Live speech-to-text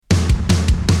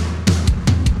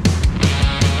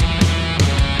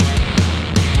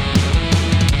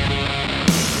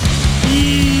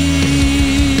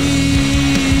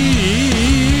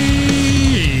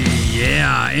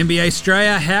NBA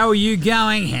Australia. How are you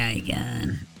going? How you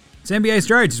going? It's NBA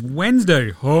Australia. It's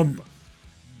Wednesday. Hump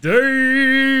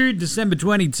Day, December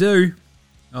 22.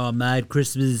 Oh, mate,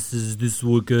 Christmas is this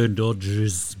weekend,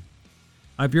 Dodgers.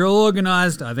 Hope you're all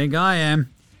organised. I think I am.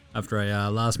 After a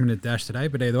last-minute dash today,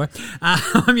 but either way.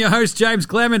 I'm your host, James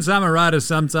Clements. I'm a writer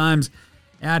sometimes.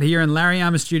 Out here in Larry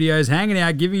Armour Studios, hanging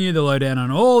out, giving you the lowdown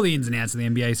on all the ins and outs of the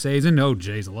NBA season. Oh,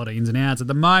 geez, a lot of ins and outs at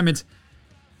the moment.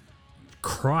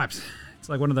 Cripes. It's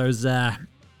like one of those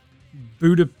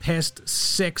Budapest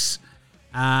sex,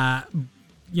 what are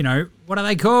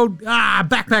they called?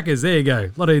 Backpackers. There you go.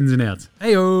 A lot of ins and outs.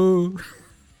 Hey-oh.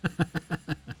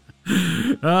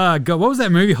 Oh, God, what was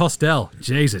that movie? Hostel.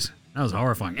 Jesus, that was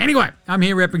horrifying. Anyway, I'm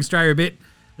here repping Australia a bit.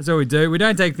 That's all we do. We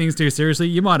don't take things too seriously.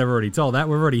 You might have already told that.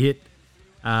 We've already hit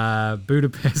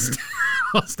Budapest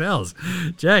hostels.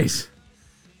 Jeez.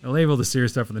 I'll leave all the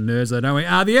serious stuff for the nerds, though, don't we?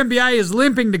 The NBA is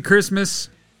limping to Christmas,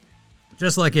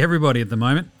 just like everybody at the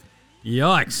moment.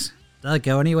 Yikes. Don't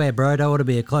go anywhere, bro. Don't want to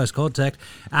be a close contact.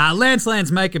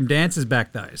 Lance Make 'em dances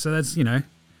back, though. So that's,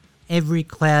 every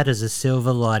cloud is a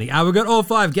silver lining. We've got all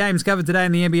 5 games covered today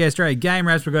in the NBA Australia Game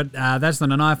Wraps. We've got That's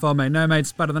Not an iPhone, Mate No Mate,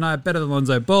 Spud of the Night, Better Than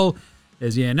Lonzo Ball.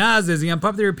 There's the Nas, there's the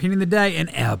Unpopular Opinion of the Day, and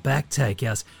Outback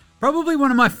Takehouse. Probably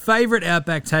one of my favourite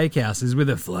Outback Takehouses with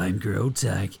a flame-grilled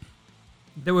take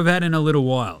that we've had in a little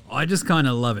while. I just kind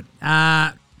of love it.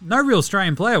 No real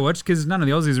Australian player watch because none of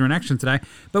the Aussies are in action today,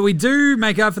 but we do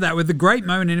make up for that with the great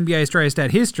moment in NBA Australia stat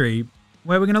history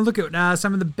where we're going to look at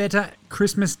some of the better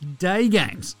Christmas Day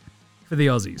games for the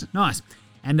Aussies. Nice.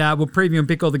 And we'll preview and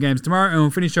pick all the games tomorrow, and we'll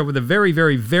finish off with a very,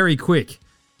 very, very quick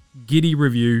giddy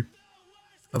review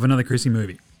of another Chrissy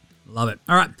movie. Love it.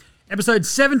 All right. Episode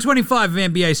 725 of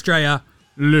NBA Australia.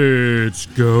 Let's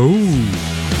go.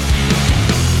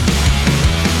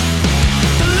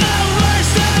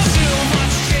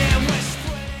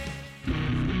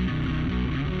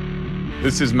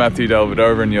 This is Matthew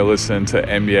Delvedova, and you're listening to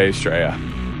NBA Australia.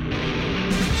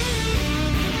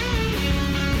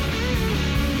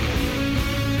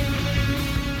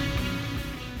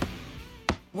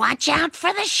 Watch out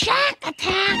for the Shaq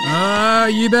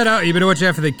attack. You better watch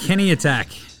out for the Kenny attack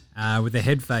with the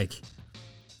head fake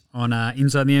on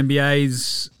Inside the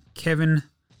NBA's Kevin.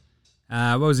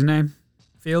 What was his name?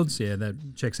 Fields? Yeah,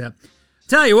 that checks out.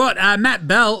 Tell you what, Matt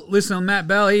Bell, listen on Matt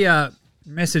Bell, he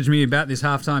messaged me about this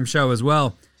halftime show as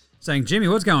well, saying, Jimmy,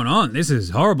 what's going on? This is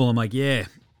horrible. I'm like, yeah,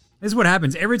 this is what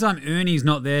happens. Every time Ernie's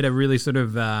not there to really sort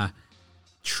of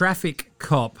traffic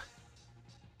cop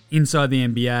inside the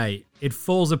NBA, it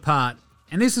falls apart.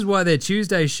 And this is why their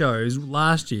Tuesday shows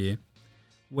last year,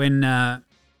 when they're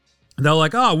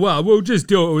like, oh, well, we'll just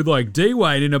do it with like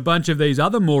D-Wade and a bunch of these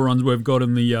other morons we've got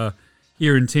in the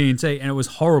here in TNT, and it was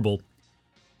horrible.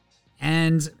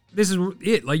 And this is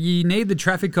it. Like, you need the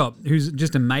traffic cop who's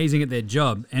just amazing at their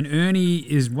job, and Ernie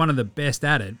is one of the best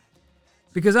at it,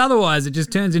 because otherwise it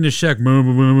just turns into Shaq, and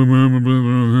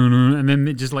then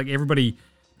it just like everybody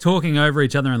talking over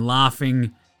each other and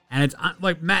laughing, and it's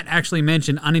like Matt actually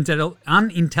mentioned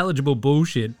unintelligible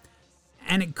bullshit,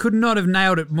 and it could not have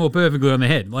nailed it more perfectly on the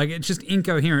head. Like, it's just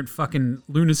incoherent fucking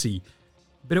lunacy,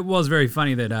 but it was very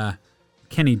funny that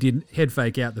Kenny did head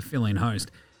fake out the fill-in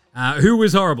host. Who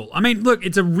was horrible. I mean, look,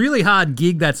 it's a really hard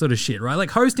gig, that sort of shit, right?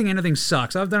 Like, hosting anything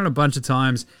sucks. I've done it a bunch of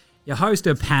times. You host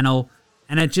a panel,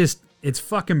 and it's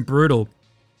fucking brutal.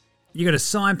 You got to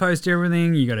signpost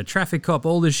everything. You got to traffic cop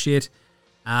all this shit.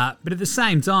 But at the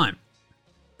same time,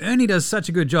 Ernie does such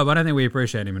a good job. I don't think we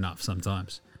appreciate him enough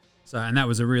sometimes. And that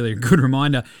was a really good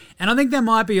reminder. And I think that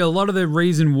might be a lot of the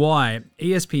reason why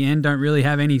ESPN don't really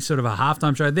have any sort of a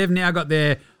halftime show. They've now got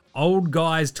their old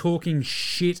guys talking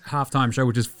shit halftime show,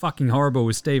 which is fucking horrible,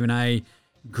 with Stephen A,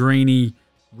 Greeny,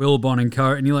 Wilbon and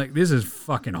co. And you're like, this is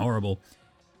fucking horrible.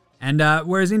 And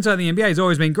whereas Inside the NBA has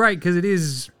always been great because it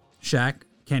is Shaq,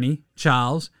 Kenny,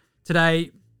 Charles.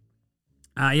 Today,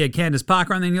 Candace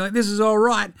Parker, and then you're like, this is all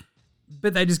right.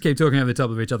 But they just keep talking over the top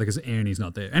of each other because Ernie's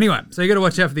not there. Anyway, so you got to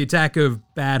watch out for the attack of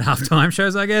bad halftime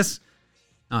shows, I guess.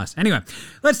 Nice. Anyway,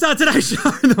 let's start today's show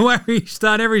the way we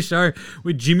start every show,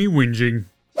 with Jimmy whinging.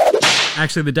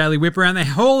 Actually, the Daily Whip around the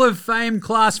Hall of Fame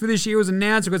class for this year was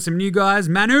announced. We've got some new guys.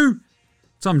 Manu,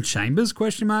 Tom Chambers, ? A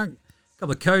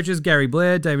couple of coaches, Gary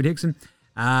Blair, David Hickson,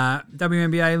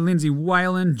 WNBA, Lindsay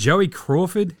Whalen, Joey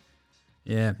Crawford.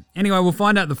 Yeah. Anyway, we'll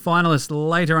find out the finalists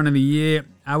later on in the year.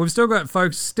 We've still got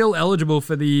folks still eligible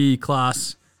for the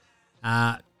class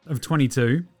of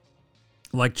 22,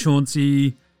 like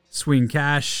Chauncey, Swing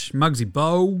Cash, Muggsy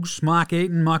Bogues, Mark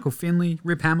Eaton, Michael Finley,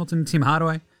 Rip Hamilton, Tim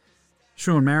Hardaway,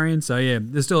 Sean Marion. So, yeah,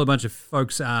 there's still a bunch of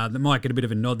folks that might get a bit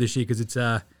of a nod this year because it's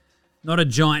Not a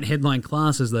giant headline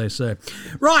class, as they say.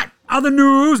 Right, other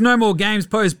news, no more games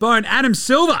postponed. Adam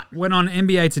Silver went on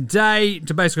NBA Today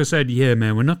to basically say, yeah,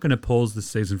 man, we're not going to pause the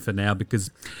season for now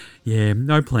because, yeah,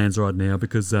 no plans right now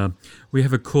because we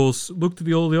have, of course, looked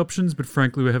at all the options, but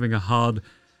frankly, we're having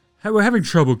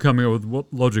trouble coming up with what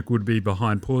logic would be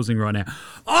behind pausing right now.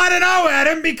 I don't know,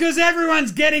 Adam, because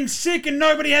everyone's getting sick and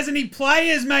nobody has any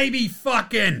players, maybe,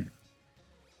 fucking.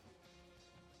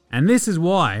 And this is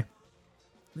why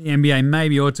the NBA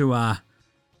maybe ought to,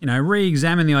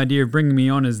 re-examine the idea of bringing me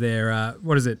on as their,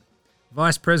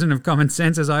 Vice President of Common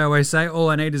Sense, as I always say. All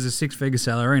I need is a six-figure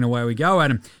salary, and away we go,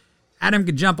 Adam. Adam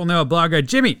could jump on the old blog and go,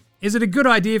 Jimmy, is it a good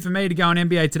idea for me to go on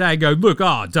NBA Today and go, look,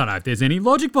 I don't know if there's any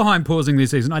logic behind pausing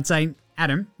this season? I'd say,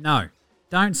 Adam, no,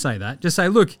 don't say that. Just say,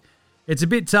 look, it's a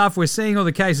bit tough. We're seeing all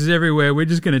the cases everywhere. We're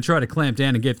just going to try to clamp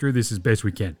down and get through this as best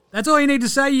we can. That's all you need to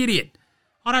say, you idiot.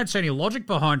 I don't see any logic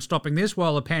behind stopping this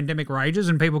while the pandemic rages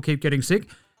and people keep getting sick.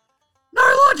 No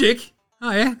logic?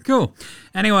 Oh, yeah? Cool.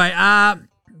 Anyway,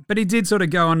 but he did sort of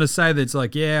go on to say that it's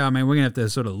like, yeah, I mean, we're going to have to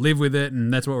sort of live with it,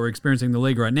 and that's what we're experiencing in the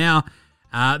league right now.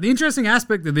 The interesting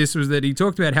aspect of this was that he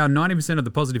talked about how 90% of the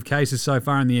positive cases so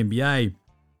far in the NBA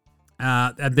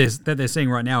that they're seeing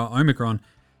right now are Omicron.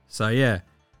 So, yeah.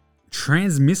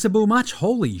 Transmissible much?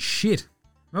 Holy shit.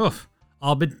 Oof.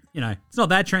 Oh, but, it's not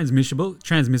that transmissible.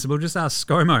 Just ask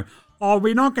ScoMo. Oh,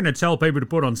 we're not going to tell people to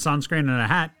put on sunscreen and a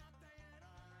hat.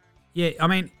 Yeah, I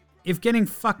mean, if getting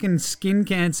fucking skin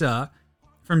cancer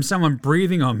from someone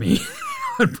breathing on me,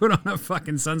 I'd put on a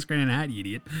fucking sunscreen and a hat, you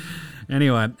idiot.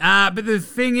 Anyway, but the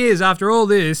thing is, after all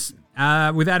this,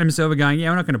 with Adam Silver going, yeah,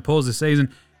 we're not going to pause the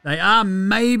season, they are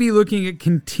maybe looking at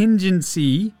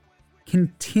contingency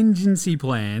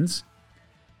plans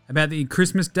about the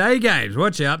Christmas Day games.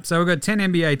 Watch out. So we've got 10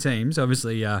 NBA teams,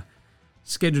 obviously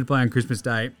scheduled to play on Christmas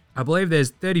Day. I believe there's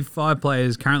 35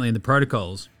 players currently in the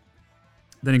protocols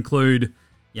that include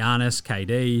Giannis,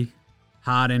 KD,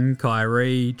 Harden,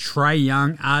 Kyrie, Trae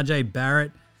Young, RJ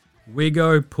Barrett,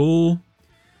 Wigo, Poole,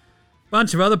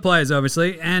 bunch of other players,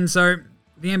 obviously. And so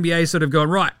the NBA sort of gone,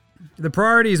 right, the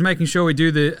priority is making sure we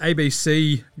do the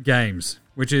ABC games,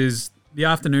 which is the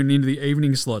afternoon into the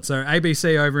evening slot. So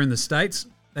ABC over in the States,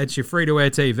 that's your free-to-air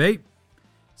TV.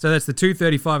 So that's the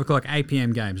 2:30, 5 o'clock, 8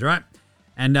 p.m. games, right?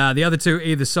 And the other two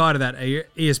either side of that are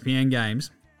ESPN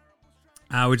games,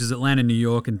 which is Atlanta, New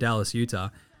York, and Dallas, Utah.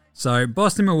 So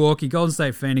Boston, Milwaukee, Golden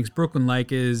State, Phoenix, Brooklyn,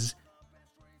 Lakers.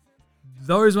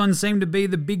 Those ones seem to be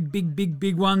the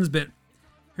big ones, but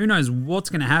who knows what's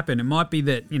going to happen. It might be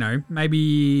that,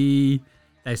 maybe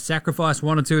they sacrifice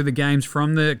one or two of the games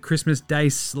from the Christmas Day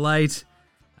slate.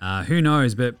 Who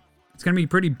knows, but it's going to be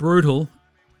pretty brutal.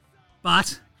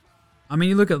 But, I mean,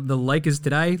 you look at the Lakers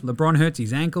today, LeBron hurts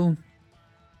his ankle.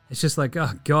 It's just like,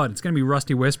 oh, God, it's going to be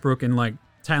Rusty Westbrook and,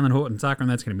 Taylor Horton-Tucker,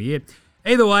 and that's going to be it.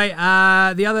 Either way,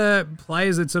 the other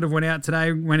players that sort of went out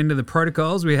today went into the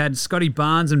protocols. We had Scotty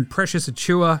Barnes and Precious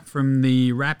Achiuwa from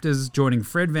the Raptors joining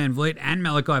Fred VanVleet and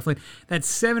Malachi Flynn. That's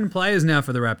 7 players now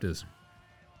for the Raptors.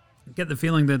 I get the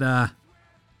feeling that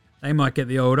they might get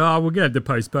the old, we're going to have to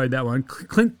postpone that one.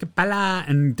 Clint Capela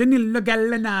and Danilo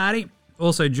Gallinari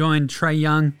also joined Trae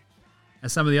Young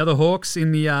as some of the other Hawks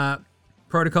in the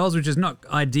protocols, which is not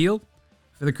ideal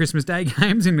for the Christmas Day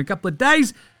games in a couple of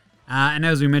days. And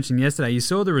as we mentioned yesterday, you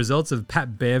saw the results of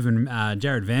Pat Bev and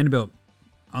Jared Vanderbilt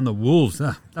on the Wolves.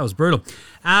 That was brutal.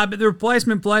 But the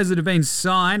replacement players that have been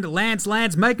signed, Lance,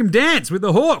 make him dance with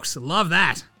the Hawks. Love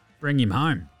that. Bring him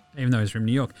home, even though he's from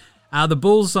New York. The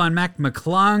Bulls signed Mac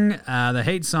McClung. The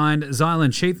Heat signed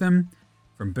Zylan Cheatham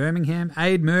from Birmingham.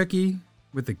 Aid Murky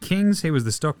with the Kings. He was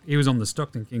on the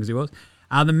Stockton Kings, he was.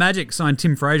 The Magic signed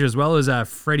Tim Frazier as well as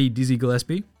Freddie Dizzy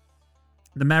Gillespie.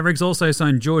 The Mavericks also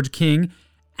signed George King.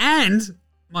 And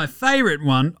my favourite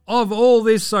one of all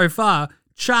this so far,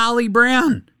 Charlie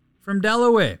Brown from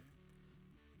Delaware.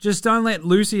 Just don't let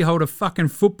Lucy hold a fucking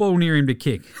football near him to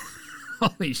kick.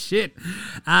 Holy shit.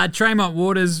 Tremont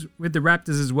Waters with the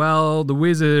Raptors as well. The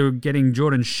Wiz are getting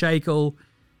Jordan Shackle.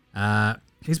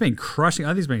 He's been crushing. I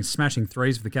think he's been smashing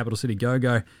threes for the Capital City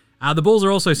Go-Go. The Bulls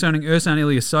are also signing Ersan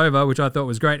Ilyasova, which I thought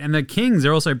was great. And the Kings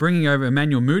are also bringing over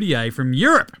Emmanuel Mudiay from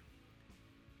Europe,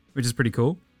 which is pretty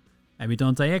cool. Maybe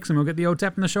Dante Exum will get the old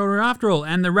tap on the shoulder after all.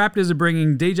 And the Raptors are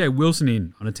bringing DJ Wilson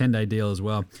in on a 10-day deal as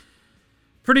well.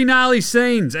 Pretty gnarly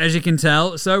scenes, as you can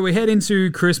tell. So we head into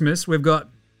Christmas. We've got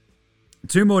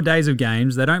 2 more days of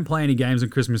games. They don't play any games on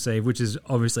Christmas Eve, which is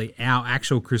obviously our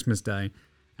actual Christmas Day.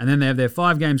 And then they have their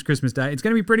 5 games Christmas Day. It's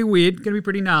going to be pretty weird. Going to be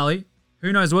pretty gnarly.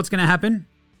 Who knows what's going to happen?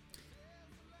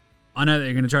 I know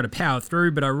they're going to try to power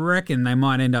through, but I reckon they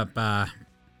might end up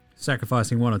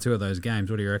sacrificing 1 or 2 of those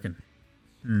games. What do you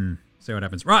reckon? See what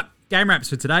happens. Right, Game wraps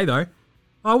for today, though.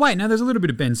 Oh, wait, no, there's a little bit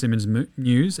of Ben Simmons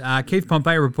news. Keith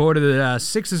Pompey reported that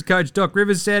Sixers coach Doc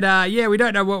Rivers said, we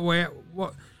don't know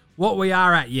what we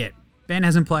are at yet. Ben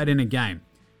hasn't played in a game.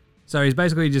 So he's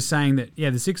basically just saying that,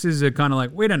 the Sixers are kind of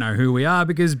like, we don't know who we are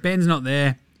because Ben's not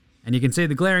there. And you can see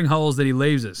the glaring holes that he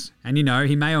leaves us. And,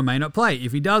 he may or may not play.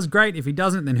 If he does, great. If he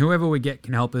doesn't, then whoever we get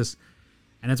can help us.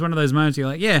 And it's one of those moments you're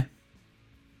like,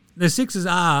 the Sixers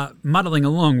are muddling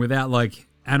along without, like,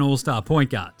 an all-star point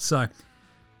guard. So,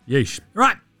 yeesh.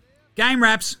 Right. Game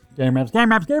wraps. Game wraps. 5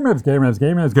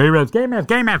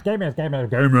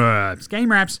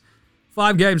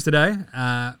 games today.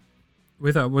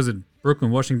 Was it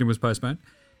Brooklyn, Washington was postponed.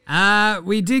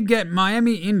 We did get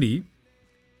Miami, Indy.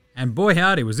 And boy,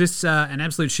 howdy, was this an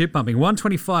absolute shit pumping.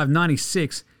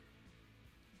 125-96.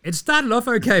 It started off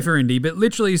okay for Indy, but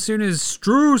literally as soon as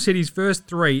Strus hit his first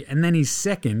 3 and then his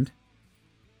second,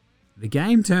 the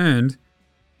game turned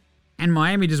and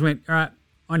Miami just went, all right,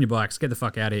 on your bikes, get the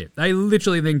fuck out of here. They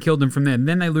literally then killed them from there. And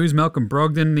then they lose Malcolm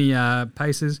Brogdon, the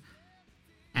Pacers,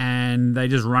 and they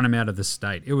just run him out of the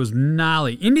state. It was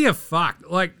gnarly. India fucked.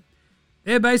 Like,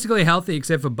 they're basically healthy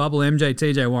except for Bubble MJ,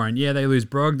 TJ Warren. Yeah, they lose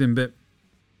Brogdon, but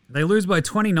they lose by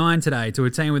 29 today to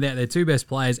a team without their 2 best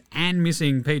players and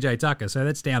missing PJ Tucker. So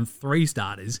that's down 3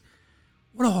 starters.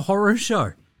 What a horror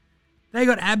show. They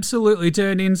got absolutely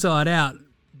turned inside out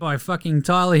by fucking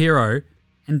Tyler Hero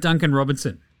and Duncan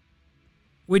Robinson.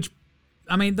 Which,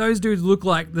 I mean, those dudes look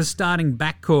like the starting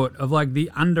backcourt of like the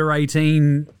under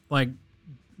 18, like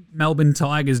Melbourne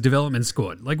Tigers development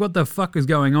squad. Like, what the fuck is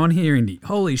going on here, Indy?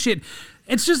 Holy shit.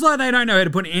 It's just like they don't know how to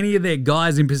put any of their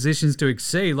guys in positions to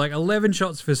exceed. Like 11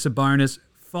 shots for Sabonis,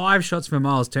 5 shots for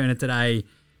Miles Turner today,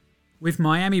 with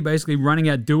Miami basically running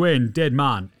out Due and Dead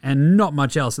Man and not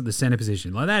much else at the center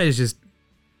position. Like, that is just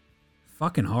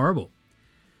fucking horrible.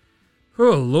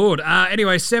 Oh, Lord.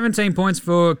 Anyway, 17 points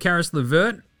for Karis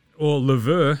LeVert, or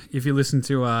Lever, if you listen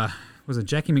to, was it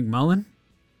Jackie McMullen?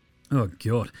 Oh,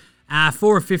 God.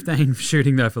 4 of 15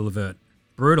 shooting, though, for LeVert.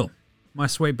 Brutal. My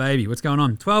sweet baby. What's going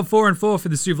on? 12, 4 and 4 for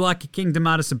the Souvlaki King,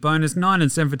 Domantas Sabonis, 9 and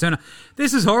 7 for Turner.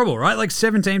 This is horrible, right? Like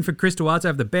 17 for Chris Duarte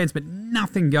off the bench, but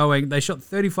nothing going. They shot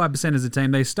 35% as a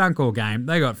team. They stunk all game.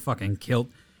 They got fucking killed.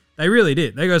 They really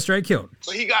did. They got straight killed.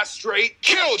 So he got straight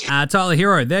killed. Tyler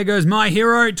Hero. There goes my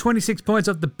hero. 26 points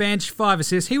off the bench, 5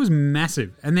 assists. He was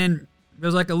massive. And then there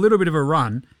was like a little bit of a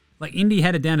run. Like Indy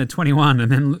had it down to 21,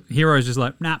 and then Hero's just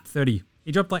like, 30.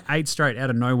 He dropped like 8 straight out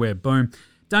of nowhere. Boom.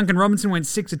 Duncan Robinson went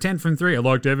 6 of 10 from 3. I'd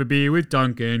like to have a beer with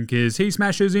Duncan because he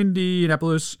smashes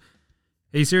Indianapolis.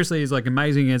 He seriously is like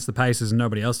amazing against the Pacers and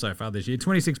nobody else so far this year.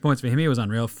 26 points for him. He was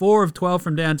unreal. 4 of 12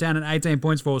 from downtown and 18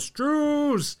 points for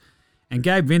Strus. And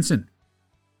Gabe Vincent,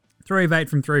 3 of 8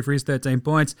 from 3 for his 13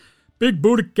 points. Big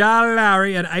Booty Kyle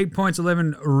Lowry at 8 points,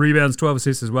 11 rebounds, 12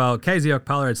 assists as well. KZ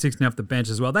Okpala at 16 off the bench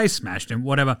as well. They smashed him,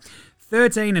 whatever.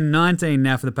 13 and 19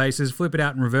 now for the Pacers. Flip it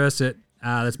out and reverse it.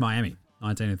 That's Miami.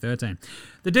 19 and 13.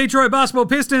 The Detroit Basketball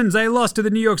Pistons, they lost to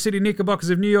the New York City Knickerbockers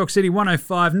of New York City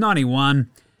 105-91.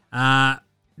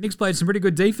 Knicks played some pretty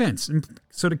good defense and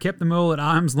sort of kept them all at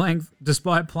arm's length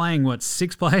despite playing,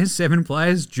 6 players, 7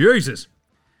 players? Jesus.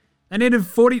 They needed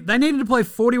to play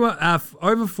 41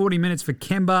 over 40 minutes for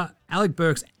Kemba, Alec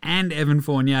Burks, and Evan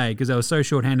Fournier because they were so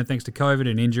short-handed thanks to COVID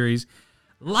and injuries.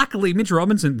 Luckily,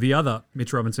 the other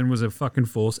Mitch Robinson, was a fucking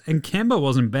force, and Kemba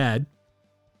wasn't bad.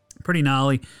 Pretty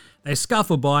gnarly. They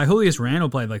scuffled by. Julius Randle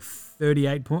played like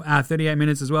 38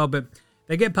 minutes as well, but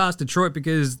they get past Detroit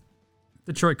because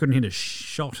Detroit couldn't hit a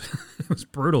shot. It was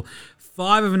brutal.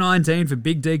 5 of 19 for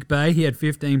Big Deke Bay. He had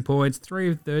 15 points. 3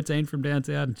 of 13 from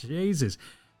downtown. Jesus.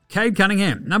 Cade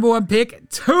Cunningham, number 1 pick.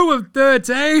 2 of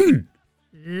 13.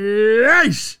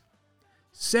 Yes.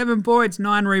 7 points,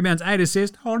 9 rebounds, 8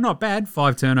 assists. Oh, not bad.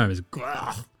 5 turnovers.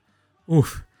 Ugh.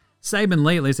 Oof. Saban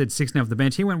Lee at least had 6 now off the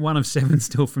bench. He went 1 of 7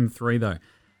 still from 3, though.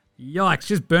 Yikes,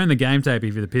 just burn the game tape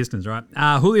for the Pistons, right?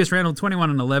 Julius Randle,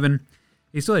 21 and 11.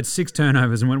 He still had 6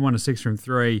 turnovers and went 1 of 6 from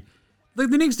 3.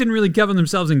 Look, the Knicks didn't really cover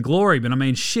themselves in glory, but I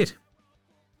mean, shit.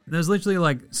 There's literally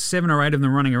like 7 or 8 of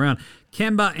them running around.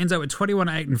 Kemba ends up with 21,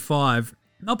 8 and 5.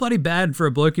 Not bloody bad for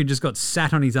a bloke who just got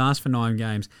sat on his ass for 9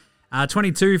 games.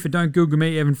 22 for Don't Google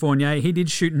Me, Evan Fournier. He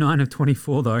did shoot 9 of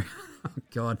 24, though. Oh,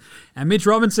 God. And Mitch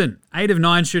Robinson, 8 of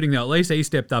 9 shooting, though. At least he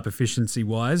stepped up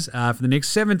efficiency-wise for the Knicks.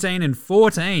 17 and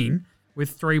 14 with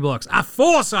 3 blocks. A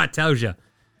force, I tell you.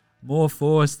 More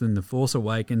force than the Force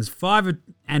Awakens. 5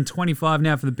 and 25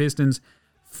 now for the Pistons.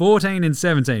 14 and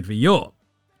 17 for your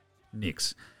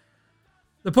Knicks.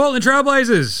 The Portland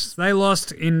Trailblazers, they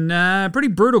lost in pretty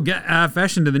brutal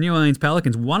fashion to the New Orleans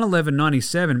Pelicans.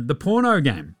 111-97. The porno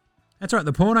game. That's right,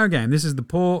 the porno game. This is the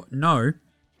porno.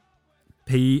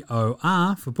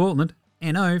 P-O-R for Portland,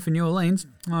 N-O for New Orleans.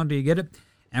 Oh, do you get it?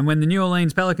 And when the New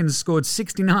Orleans Pelicans scored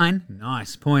 69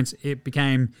 points, it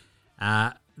became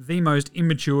the most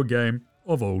immature game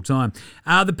of all time.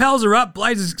 The Pels are up.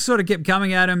 Blazers sort of kept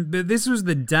coming at him, but this was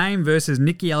the Dame versus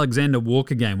Nicky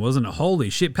Alexander-Walker game, wasn't it? Holy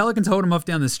shit. Pelicans hold him off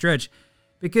down the stretch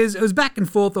because it was back and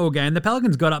forth all game. The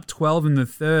Pelicans got up 12 in the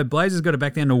third. Blazers got it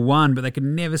back down to 1, but they could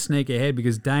never sneak ahead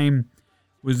because Dame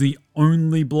was the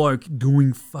only bloke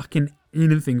doing fucking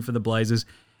anything for the Blazers.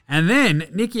 And then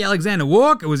Nicky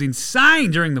Alexander-Walker was insane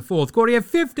during the fourth quarter. He had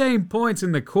 15 points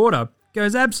in the quarter.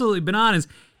 Goes absolutely bananas.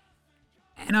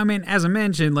 And I mean, as I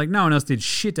mentioned, like no one else did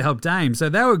shit to help Dame. So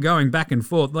they were going back and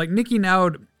forth. Like Nicky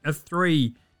nailed a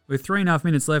 3 with 3.5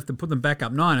 minutes left to put them back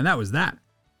up 9, and that was that.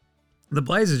 The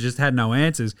Blazers just had no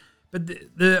answers. But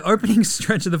the opening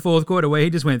stretch of the fourth quarter where he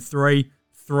just went 3,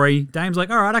 3. Dame's like,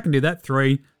 all right, I can do that.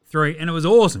 3, 3. And it was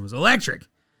awesome. It was electric.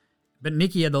 But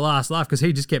Nicky had the last laugh because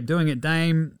he just kept doing it.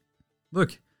 Dame,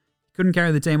 look, couldn't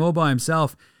carry the team all by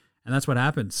himself. And that's what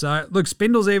happened. So, look,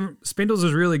 Spindles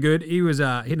was really good. He was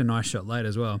hit a nice shot late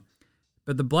as well.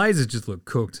 But the Blazers just looked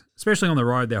cooked, especially on the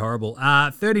road. They're horrible.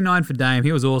 39 for Dame.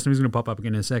 He was awesome. He's going to pop up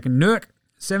again in a second. Nurk,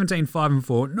 17, 5 and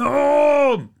 4.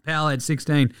 No! Powell had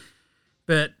 16.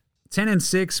 But 10 and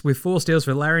 6 with 4 steals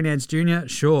for Larry Nance Jr.,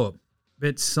 sure.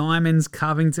 But Simons,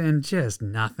 Covington, just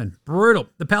nothing. Brutal.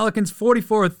 The Pelicans,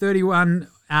 44 of 31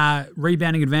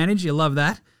 rebounding advantage. You love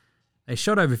that. They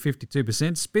shot over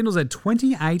 52%. Spindles had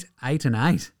 28, 8 and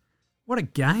 8. What a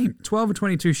game. 12 of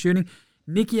 22 shooting.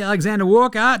 Nicky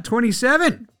Alexander-Walker,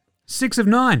 27. 6 of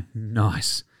 9.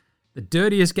 Nice. The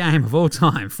dirtiest game of all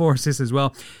time. 4 assists as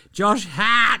well. Josh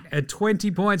Hart at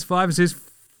 20 points, 5 assists,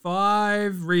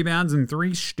 5 rebounds and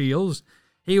 3 steals.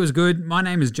 He was good. My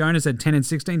name is Jonas at 10 and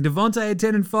 16. Devontae had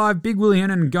 10 and 5. Big Willie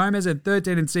Hernan and Gomez at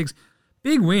 13 and 6.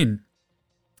 Big win,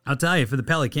 I'll tell you, for the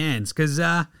Pelicans. Because,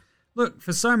 look,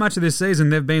 for so much of this season,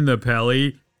 they've been the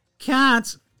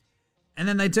Pelicans. And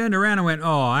then they turned around and went,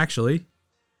 oh, actually,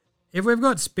 if we've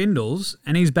got Spindles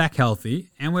and he's back healthy,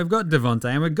 and we've got Devontae,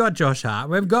 and we've got Josh Hart,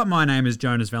 we've got my name is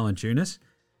Jonas Valanciunas,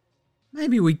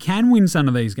 maybe we can win some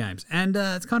of these games. And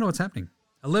it's kind of what's happening.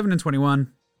 11 and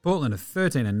 21. Portland are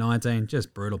 13 and 19,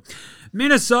 just brutal.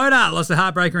 Minnesota lost a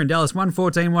heartbreaker in Dallas,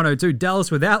 114-102. Dallas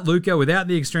without Luka, without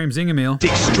the extreme zinger meal.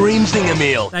 Extreme zinger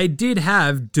meal. They did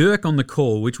have Dirk on the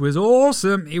call, which was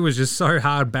awesome. He was just so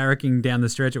hard barracking down the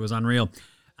stretch, it was unreal.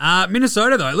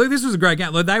 Minnesota, though, look, this was a great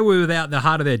game. Look, they were without the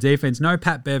heart of their defense. No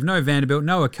Pat Bev, no Vanderbilt,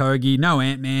 no Okogie, no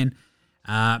Ant-Man.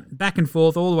 Back and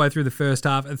forth all the way through the first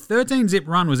half. A 13-zip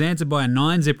run was answered by a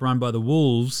 9-zip run by the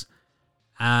Wolves.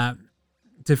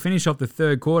 To finish off the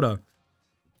third quarter,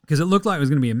 because it looked like it was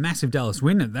going to be a massive Dallas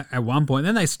win at one point.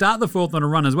 Then they start the fourth on a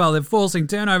run as well. They're forcing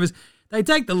turnovers. They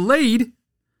take the lead,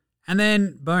 and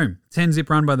then, boom, 10-zip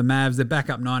run by the Mavs. They're back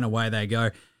up 9, away they go.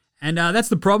 And that's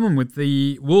the problem with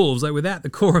the Wolves. Like, without the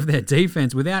core of their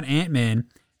defense, without Ant-Man,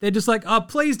 they're just like, oh,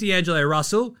 please, D'Angelo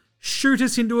Russell, shoot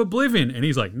us into oblivion. And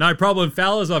he's like, no problem,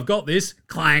 fellas, I've got this.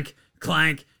 Clank,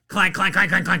 clank, clank, clank,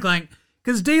 clank, clank, clank, clank.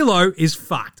 Because D'Lo is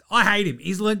fucked. I hate him.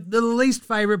 He's the least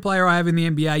favourite player I have in the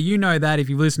NBA. You know that if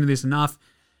you've listened to this enough.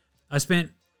 I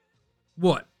spent,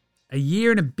 a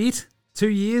year and a bit, 2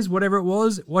 years, whatever it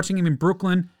was, watching him in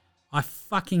Brooklyn. I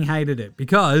fucking hated it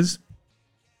because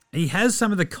he has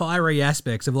some of the Kyrie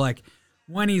aspects of like,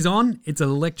 when he's on, it's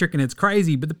electric and it's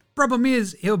crazy. But the problem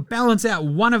is he'll balance out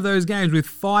one of those games with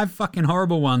 5 fucking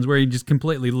horrible ones where he just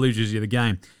completely loses you the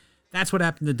game. That's what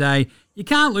happened today. You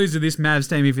can't lose to this Mavs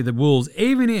team if you're the Wolves.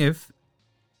 Even if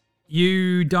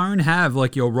you don't have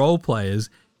like your role players,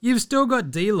 you've still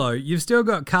got D'Lo, you've still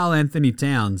got Karl Anthony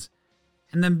Towns,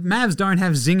 and the Mavs don't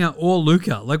have Zinger or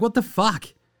Luka. Like, what the fuck?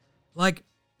 Like,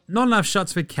 not enough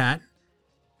shots for Cat.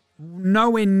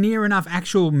 Nowhere near enough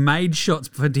actual made shots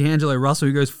for D'Angelo Russell,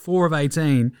 who goes 4 of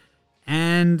 18,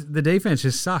 and the defense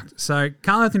just sucked. So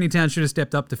Karl Anthony Towns should have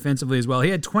stepped up defensively as well.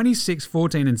 He had 26,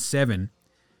 14, and 7.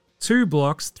 2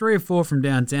 blocks, 3 or 4 from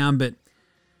downtown, but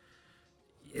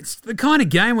it's the kind of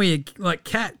game where you like,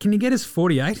 Cat, can you get us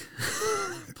 48?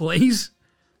 Please?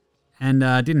 And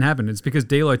didn't happen. It's because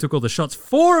D'Lo took all the shots.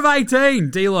 4 of 18,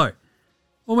 D'Lo.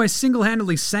 Almost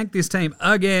single-handedly sank this team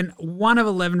again. 1 of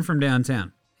 11 from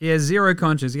downtown. He has 0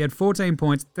 conscience. He had 14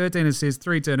 points, 13 assists,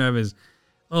 3 turnovers.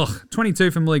 22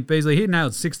 from Malik Beasley. He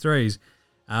nailed 6 threes,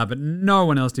 but no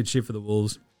one else did shit for the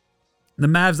Wolves. The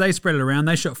Mavs, they spread it around.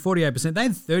 They shot 48%. They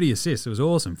had 30 assists. It was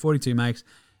awesome. 42 makes.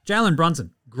 Jalen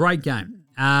Brunson, great game.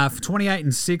 28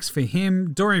 and 6 for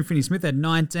him. Dorian Finney-Smith had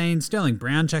 19. Sterling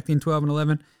Brown checked in 12 and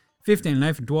 11. 15 and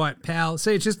 8 for Dwight Powell.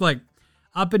 See, it's just like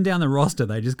up and down the roster.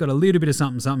 They just got a little bit of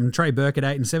something. Trey Burke at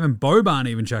 8 and 7. Boban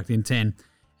even chucked in 10.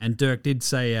 And Dirk did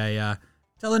say a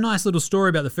tell a nice little story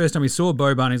about the first time he saw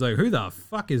Boban. He's like, who the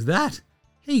fuck is that?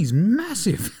 He's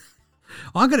massive.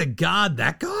 I got to guard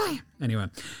that guy. Anyway,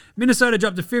 Minnesota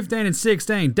dropped to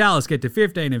 15-16. Dallas get to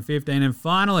 15-15. And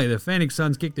finally, the Phoenix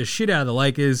Suns kicked the shit out of the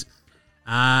Lakers.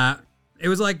 It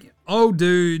was like old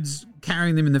dudes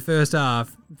carrying them in the first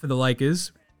half for the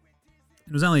Lakers.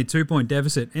 It was only a 2-point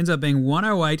deficit. Ends up being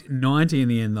 108-90 in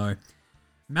the end, though.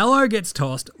 Melo gets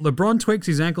tossed. LeBron tweaks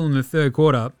his ankle in the third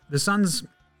quarter. The Suns,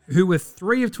 who were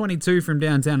 3 of 22 from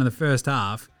downtown in the first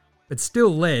half, but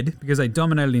still led because they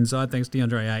dominated inside thanks to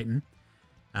DeAndre Ayton.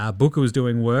 Booker was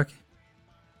doing work.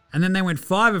 And then they went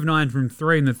 5 of 9 from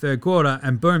 3 in the third quarter,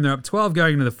 and boom, they're up 12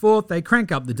 going into the fourth. They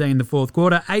crank up the D in the fourth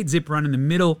quarter, 8-zip run in the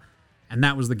middle, and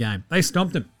that was the game. They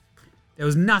stomped him. There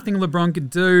was nothing LeBron could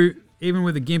do, even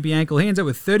with a gimpy ankle. He ends up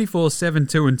with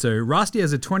 34-7-2-2. Rusty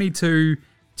has a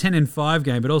 22-10-5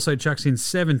 game, but also chucks in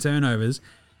 7 turnovers.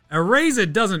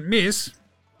 Ariza doesn't miss.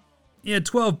 He had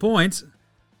 12 points.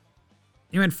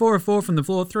 He went 4 of 4 from the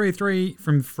floor, 3 of 3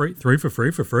 from free, 3 for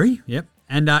free. Yep.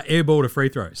 And airballed a free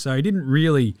throw. So he didn't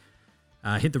really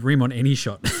hit the rim on any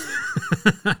shot.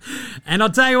 And I'll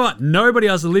tell you what, nobody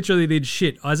else literally did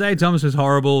shit. Isaiah Thomas was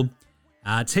horrible.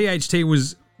 THT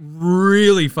was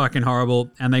really fucking horrible,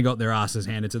 and they got their asses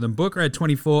handed to them. Booker had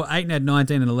 24, Ayton had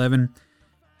 19 and 11.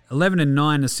 11 and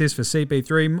 9 assists for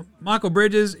CP3. Michael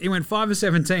Bridges, he went 5 of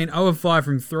 17, 0 of 5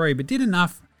 from 3, but did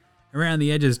enough around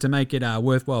the edges to make it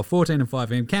worthwhile. 14 and 5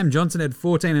 for him. Cam Johnson had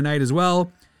 14 and 8 as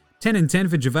well. 10 and 10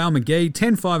 for JaVale McGee.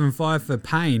 10, 5 and 5 for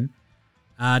Payne,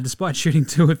 despite shooting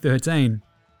 2 of 13.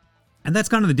 And that's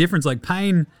kind of the difference. Like,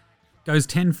 Payne goes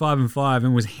 10, 5 and 5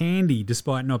 and was handy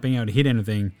despite not being able to hit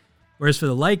anything. Whereas for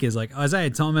the Lakers, like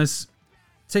Isaiah Thomas,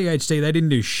 THT, they didn't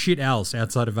do shit else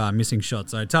outside of missing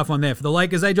shots. So tough one there. For the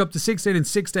Lakers, they dropped to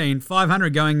 16-16,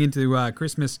 500 going into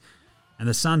Christmas. And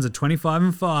the Suns are 25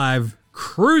 and 5,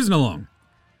 cruising along.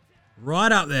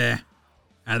 Right up there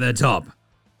at the top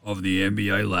of the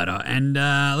NBA ladder. And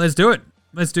let's do it.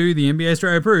 Let's do the NBA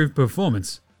Australia Approved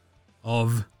performance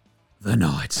of the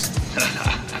night.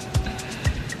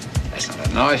 That's not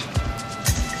a knife.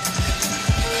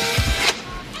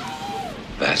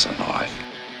 That's a knife.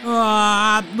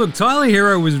 Look, Tyler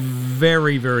Hero was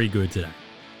very, very good today.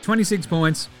 26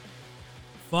 points,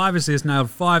 5 assists, nailed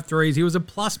 5 threes. He was a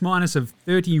plus-minus of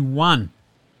 31.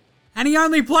 And he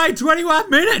only played 21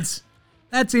 minutes.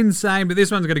 That's insane, but this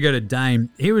one's got to go to Dame.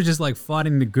 He was just like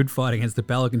fighting the good fight against the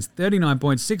Pelicans. 39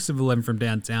 points, 6 of 11 from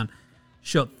downtown.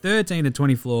 Shot 13 of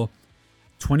 24,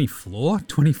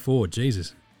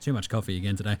 Jesus. Too much coffee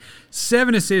again today.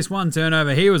 7 assists, 1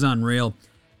 turnover. He was unreal.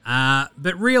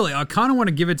 But really, I kind of want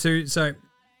to give it to... So,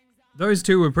 those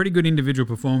two were pretty good individual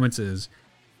performances.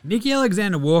 Nicky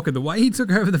Alexander-Walker, the way he took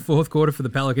over the fourth quarter for the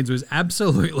Pelicans was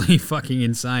absolutely fucking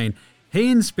insane. He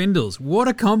and Spindles, what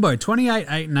a combo. 28,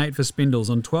 8, and 8 for Spindles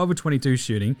on 12 of 22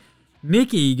 shooting.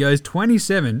 Nicky goes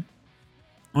 27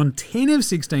 on 10 of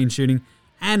 16 shooting.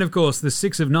 And, of course, the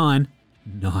 6 of 9,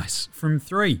 nice, from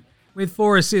 3 with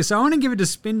 4 assists. So I want to give it to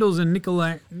Spindles and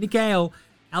Nickeil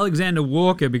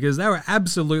Alexander-Walker because they were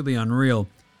absolutely unreal.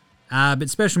 But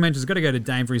special mention's got to go to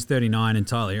Dame for his 39 and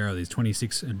Tyler Hero, his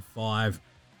 26 and 5.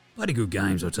 Bloody good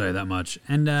games, I'll tell you that much.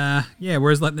 And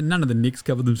whereas like none of the Knicks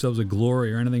covered themselves with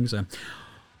glory or anything, so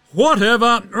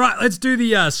whatever. Right, let's do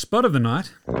the spud of the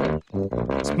night.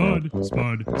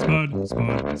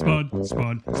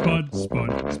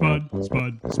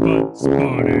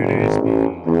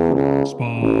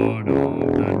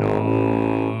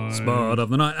 Spud of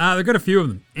the night. They've got a few of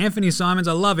them. Anthony Simons,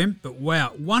 I love him, but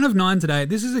wow, 1 of 9 today.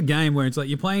 This is a game where it's like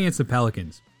you're playing against the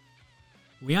Pelicans.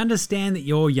 We understand that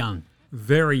you're young,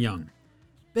 very young,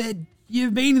 but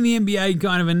you've been in the NBA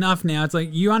kind of enough now. It's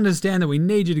like you understand that we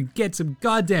need you to get some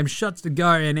goddamn shots to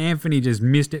go, and Anthony just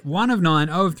missed it. 1 of 9,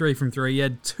 0 of 3 from 3. He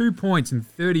had 2 points in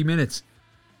 30 minutes.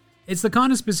 It's the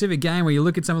kind of specific game where you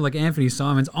look at someone like Anthony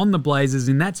Simons on the Blazers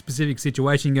in that specific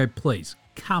situation and go, please,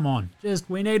 come on.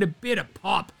 We need a bit of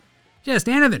pop. Just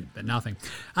anything, but nothing.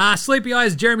 Sleepy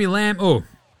Eyes, Jeremy Lamb. Oh,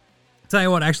 tell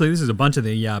you what, actually, this is a bunch of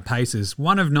the Pacers.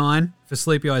 1 of 9 for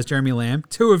Sleepy Eyes, Jeremy Lamb.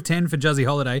 2 of 10 for Juzzy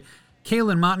Holiday.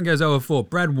 Keelan Martin goes 0 of 4.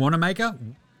 Brad Wanamaker,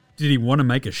 did he want to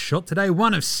make a shot today?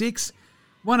 1 of 6.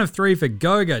 1 of 3 for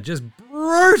Goga. Just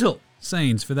brutal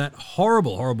scenes for that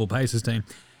horrible, horrible Pacers team.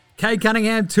 Cade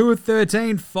Cunningham, 2 of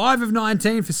 13. 5 of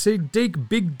 19 for Sadiq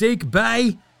Big Deke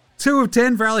Bay. 2 of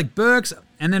 10 for Alec Burks.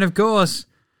 And then, of course,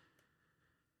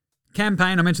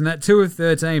 Campaign, I mentioned that, 2 of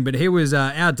 13, but he was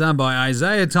outdone by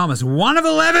Isaiah Thomas. 1 of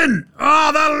 11.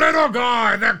 Oh, the little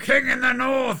guy, the king in the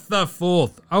north, the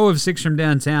fourth. 0 of 6 from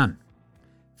downtown.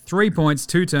 3 points,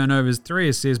 2 turnovers, 3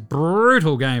 assists.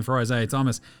 Brutal game for Isaiah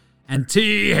Thomas. And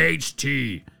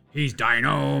THT, He's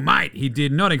dynamite. He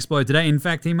did not explode today. In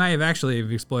fact, he may have actually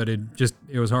exploded.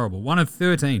 It was horrible. 1 of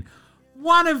 13.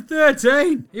 1 of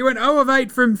 13. He went 0 of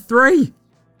 8 from 3. 0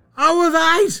 of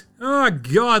 8. Oh,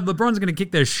 God. LeBron's going to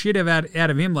kick the shit out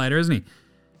of him later, isn't he?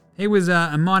 He was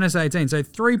a minus 18. So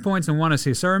 3 points and 1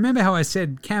 assist. So remember how I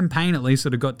said campaign at least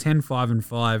sort of got 10, 5, and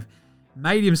 5.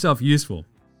 Made himself useful.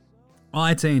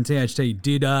 IT and THT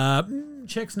did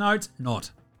checks notes.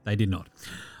 Not. They did not.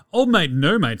 Old mate,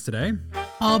 no mates today.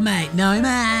 Old mate, no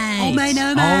mates. Old mate,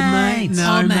 no mates.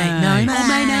 Old mate, no mates. Old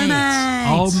mate, no mates.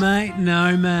 Old mate,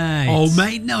 no mates. Old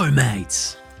mate, no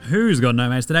mates. Who's got no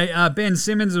mates today? Ben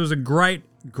Simmons. It was a great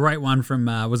one from,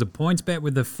 was it PointsBet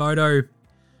with the photo,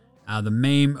 the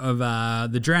meme of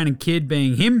the drowning kid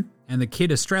being him and the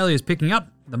kid Australia's picking up.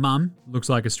 The mum looks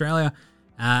like Australia.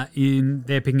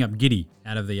 They're picking up Giddy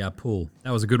out of the pool.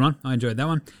 That was a good one. I enjoyed that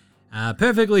one.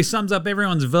 Perfectly sums up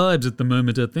everyone's vibes at the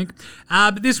moment, I think.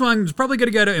 But this one's probably going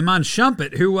to go to Iman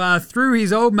Shumpert, who threw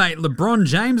his old mate LeBron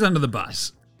James under the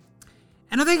bus.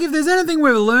 And I think if there's anything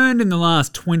we've learned in the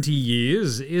last 20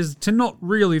 years is to not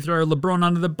really throw LeBron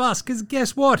under the bus, because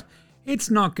guess what? It's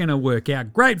not going to work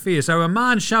out great for you. So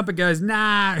Iman Shumpert goes,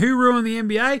 nah, who ruined the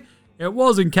NBA? It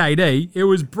wasn't KD, it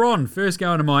was Bron, first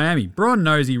going to Miami. Bron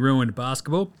knows he ruined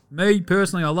basketball. Me,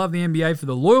 personally, I love the NBA for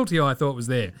the loyalty I thought was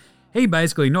there. He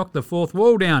basically knocked the fourth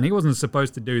wall down. He wasn't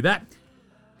supposed to do that.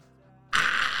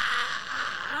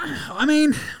 I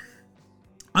mean,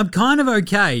 I'm kind of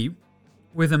okay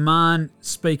with Iman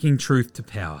speaking truth to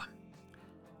power.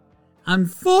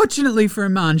 Unfortunately for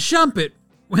Iman Shumpert,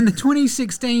 when the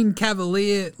 2016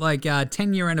 Cavalier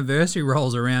 10-year anniversary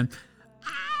rolls around,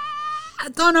 I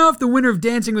don't know if the winner of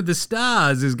Dancing with the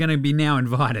Stars is going to be now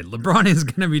invited. LeBron is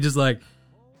going to be just like,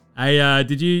 hey,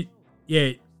 did you...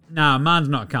 Yeah, no, Iman's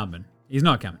not coming. He's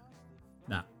not coming.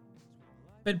 No.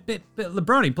 But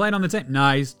LeBron, he played on the team.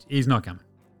 No, he's not coming.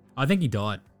 I think he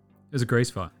died. It was a grease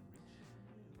fire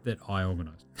that I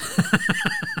organised.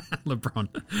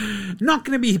 LeBron. Not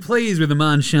going to be pleased with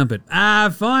Iman Shumpert.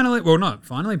 Finally,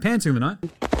 pantsing of the night.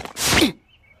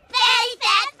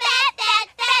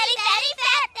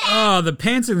 Oh, the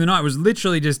pants of the night was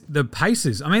literally just the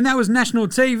paces. I mean, that was national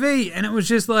TV, and it was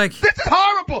just like... This is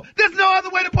horrible! There's no other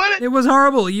way to put it! It was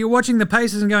horrible. You're watching the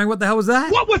paces and going, what the hell was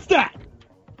that? What was that?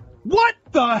 What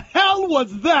the hell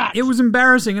was that? It was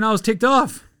embarrassing, and I was ticked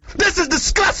off. This is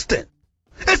disgusting!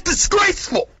 It's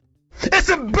disgraceful! It's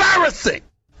embarrassing!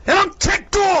 And I'm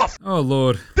ticked off! Oh,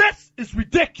 Lord. This is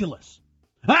ridiculous!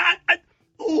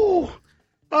 Oh,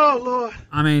 Lord.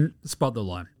 I mean, spot the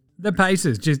line. The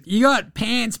Pacers, you got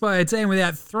pants by a team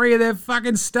without 3 of their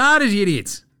fucking starters, you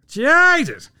idiots.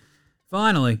 Jesus.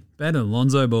 Finally, better than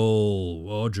Lonzo Ball.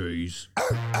 Oh, jeez.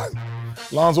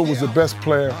 Lonzo was the best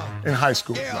player in high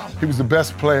school. He was the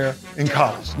best player in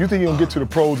college. You think he'll get to the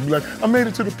pros and be like, I made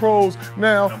it to the pros,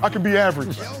 now I can be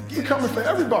average. He's coming for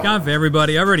everybody. Coming for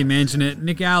everybody. I already mentioned it.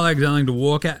 Nickeil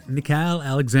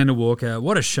Alexander Walker,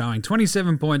 what a showing.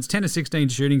 27 points, 10 of 16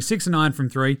 shooting, 6 of 9 from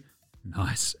 3.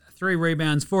 Nice. 3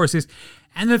 rebounds, 4 assists.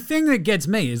 And the thing that gets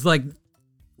me is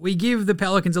we give the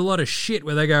Pelicans a lot of shit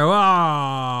where they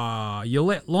go, you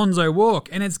let Lonzo walk.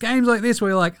 And it's games like this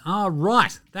where you're like,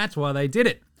 right, that's why they did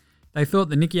it. They thought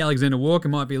that Nicky Alexander Walker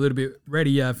might be a little bit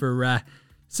ready for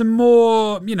some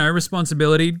more,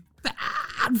 responsibility. But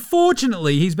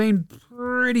unfortunately, he's been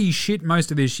pretty shit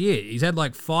most of this year. He's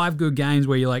had 5 good games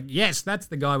where you're like, yes, that's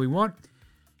the guy we want.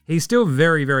 He's still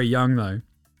very, very young though.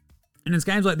 And it's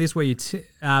games like this where you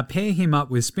pair him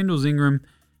up with Spindles Ingram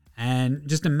and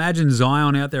just imagine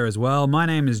Zion out there as well. My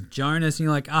name is Jonas. And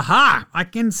you're like, aha, I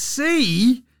can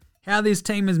see how this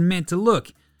team is meant to look.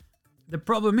 The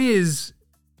problem is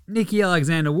Nicky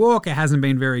Alexander Walker hasn't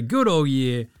been very good all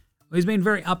year. He's been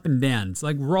very up and down. It's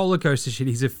like roller coaster shit.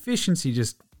 His efficiency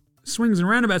just swings and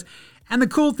roundabouts. And the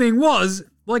cool thing was,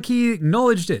 he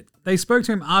acknowledged it. They spoke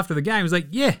to him after the game. He was like,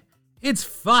 yeah, it's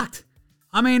fucked.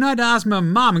 I mean, I'd ask my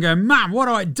mum and go, Mum, what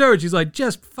do I do? And she's like,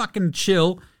 just fucking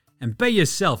chill and be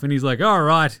yourself. And he's like, all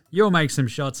right, you'll make some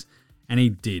shots. And he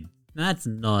did. That's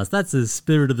nice. That's the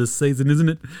spirit of the season, isn't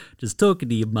it? Just talking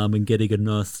to your mum and getting a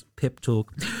nice pep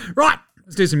talk. Right,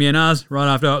 let's do some YNRs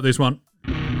right after this one.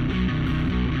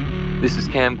 This is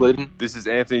Cam Glidden. This is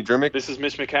Anthony Drimmick. This is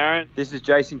Mitch McCarron. This is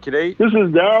Jason Kadee. This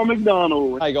is Darryl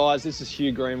McDonald. Hey guys, this is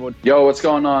Hugh Greenwood. Yo, what's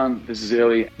going on? This is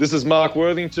Illy. This is Mark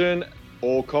Worthington,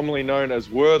 or commonly known as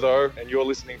Wortho, and you're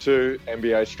listening to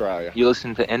NBA Australia. You're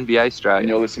listening to NBA Australia. And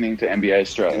you're listening to NBA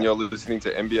Australia. And you're listening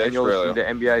to NBA and you're Australia.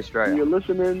 listening to NBA Australia. And you're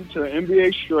listening to NBA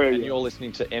Australia. And you're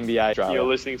listening to NBA Australia. You're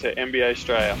listening to NBA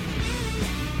Australia.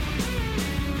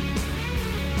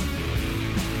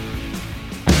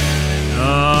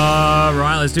 All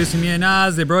right, let's do some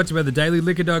Nars. They're brought to you by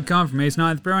thedailyliquor.com from East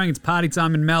 9th Brewing. It's party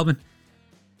time in Melbourne.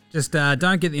 Just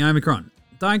don't get the Omicron.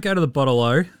 Don't go to the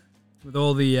bottle-o with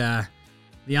all the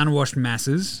unwashed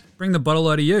masses. Bring the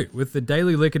bottle-o to you with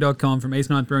thedailyliquor.com from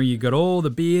East 9th Brewing. You've got all the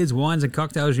beers, wines, and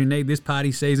cocktails you need this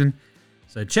party season.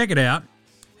 So check it out.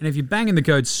 And if you bang in the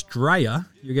code STRAYA,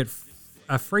 you'll get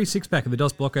a free six-pack of the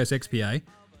Dos Blocos XPA.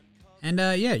 And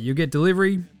you'll get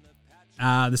delivery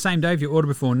the same day if you order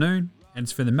before noon. And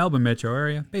it's for the Melbourne metro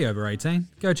area. Be over 18.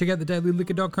 Go check out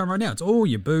thedailyliquor.com right now. It's all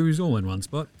your booze, all in one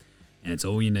spot. And it's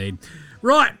all you need.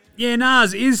 Right. Yeah,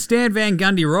 Nars, is Stan Van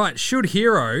Gundy right? Should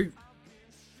Hero,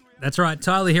 that's right,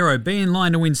 Tyler Hero, be in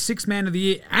line to win Sixth Man of the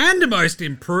Year and Most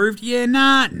Improved? Yeah,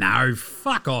 no,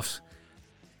 fuck off.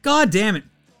 God damn it.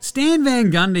 Stan Van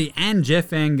Gundy and Jeff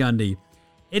Van Gundy,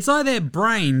 it's like their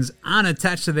brains aren't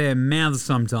attached to their mouths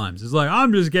sometimes. It's like,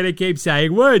 I'm just going to keep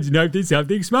saying words and hope that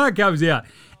something smart comes out.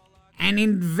 And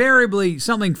invariably,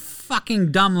 something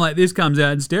fucking dumb like this comes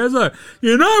out and Stan's like,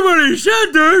 you know what he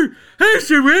should do? He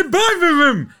should win both of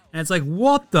them. And it's like,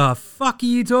 what the fuck are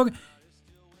you talking?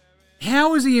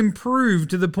 How is he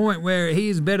improved to the point where he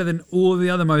is better than all of the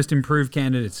other most improved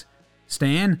candidates?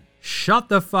 Stan, shut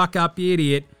the fuck up, you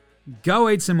idiot. Go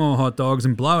eat some more hot dogs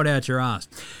and blow it out your ass.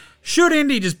 Should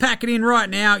Indy just pack it in right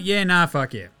now? Yeah, nah,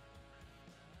 fuck yeah.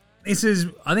 I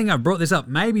think I've brought this up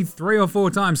maybe 3 or 4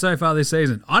 times so far this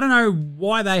season. I don't know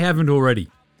why they haven't already.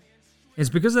 It's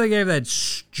because they gave that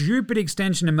stupid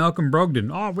extension to Malcolm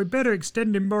Brogdon. Oh, we better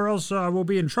extend him or else we'll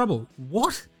be in trouble.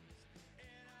 What?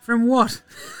 From what?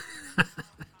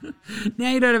 Now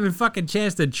you don't have a fucking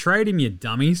chance to trade him, you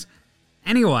dummies.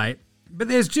 Anyway, but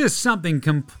there's just something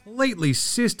completely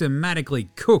systematically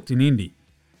cooked in Indy.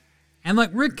 And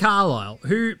like Rick Carlisle,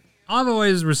 who I've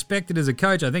always respected as a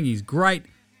coach, I think he's great.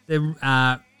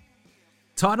 The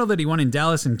title that he won in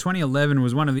Dallas in 2011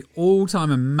 was one of the all-time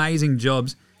amazing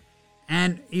jobs.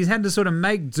 And he's had to sort of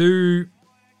make do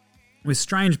with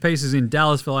strange pieces in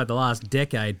Dallas for like the last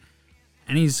decade.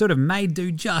 And he's sort of made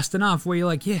do just enough where you're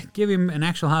like, yeah, give him an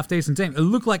actual half-decent team. It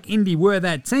looked like Indy were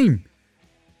that team.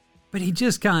 But he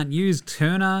just can't use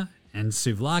Turner and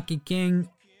Suvlaki King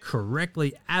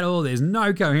correctly at all. There's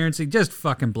no coherency. Just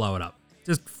fucking blow it up.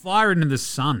 Just fire it into the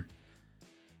sun.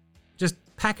 Just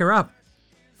pack her up.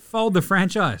 Fold the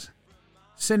franchise.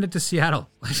 Send it to Seattle.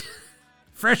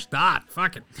 Fresh start.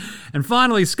 Fuck it. And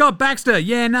finally, Scott Baxter.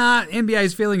 Yeah, nah,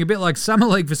 NBA's feeling a bit like Summer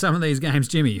League for some of these games,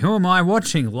 Jimmy. Who am I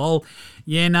watching? Lol.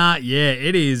 Yeah, nah, yeah,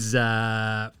 it is.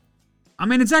 I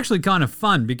mean, it's actually kind of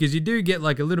fun because you do get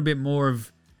like a little bit more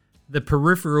of the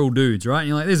peripheral dudes, right? And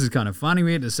you're like, this is kind of funny.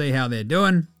 We get to see how they're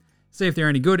doing, see if they're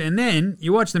any good. And then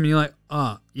you watch them and you're like,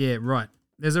 oh, yeah, right.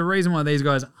 There's a reason why these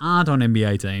guys aren't on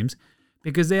NBA teams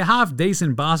because they're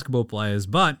half-decent basketball players,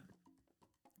 but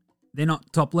they're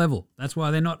not top level. That's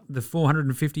why they're not the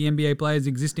 450 NBA players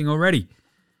existing already.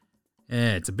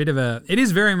 Yeah, it's a bit of a... It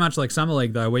is very much like Summer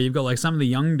League, though, where you've got like some of the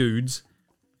young dudes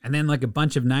and then like a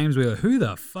bunch of names where you're like, who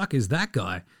the fuck is that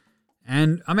guy?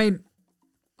 And, I mean,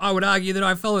 I would argue that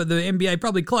I follow the NBA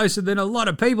probably closer than a lot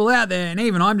of people out there, and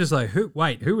even I'm just like, who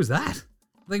was that?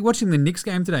 Like, watching the Knicks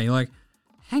game today, you're like,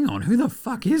 hang on, who the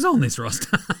fuck is on this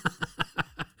roster?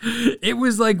 It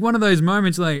was like one of those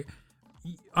moments like,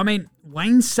 I mean,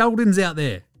 Wayne Selden's out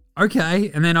there.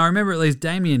 Okay. And then I remember at least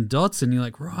Damian Dotson. You're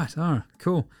like, right. Oh,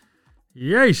 cool.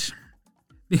 Yeesh.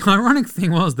 The ironic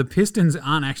thing was the Pistons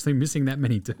aren't actually missing that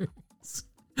many dudes.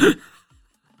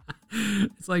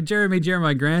 It's like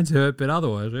Jeremiah Grant's hurt, but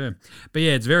otherwise, yeah. But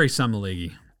yeah, it's very Summer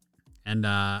League-y. And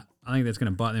I think that's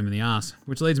going to bite them in the ass.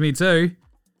 Which leads me to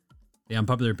the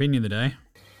unpopular opinion of the day.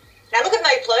 Now look at me,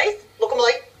 please. Look at me.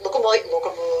 Look at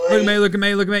me. Look at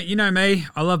me. Look at me. You know me.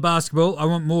 I love basketball. I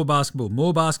want more basketball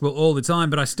all the time.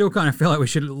 But I still kind of feel like we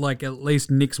should like at least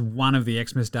nix one of the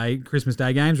Christmas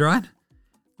Day games, right?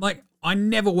 Like I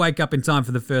never wake up in time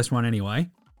for the first one anyway,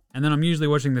 and then I'm usually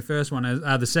watching the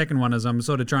second one as I'm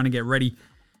sort of trying to get ready,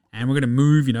 and we're gonna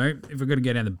move. You know, if we're gonna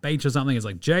go down the beach or something, it's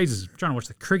like Jesus, I'm trying to watch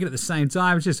the cricket at the same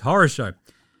time. It's just a horror show.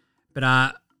 But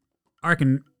I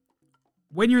reckon.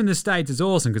 When you're in the States, it's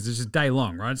awesome because it's just day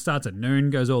long, right? It starts at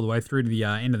noon, goes all the way through to the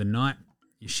end of the night.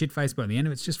 You're shit-faced by the end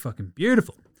of it. It's just fucking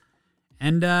beautiful.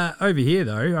 And over here,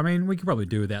 though, I mean, we could probably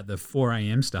do without the 4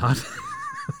 a.m. start.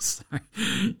 So,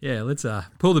 yeah, let's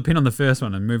pull the pin on the first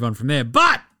one and move on from there.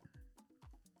 But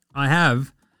I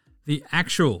have the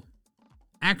actual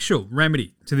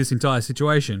remedy to this entire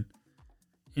situation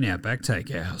in Outback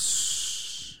Takehouse.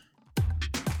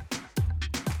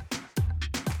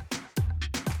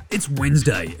 It's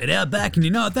Wednesday at Outback, and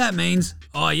you know what that means?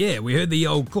 Oh, yeah, we heard the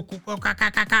old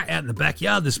out in the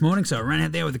backyard this morning, so I ran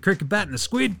out there with the cricket bat and the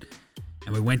squid,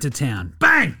 and we went to town.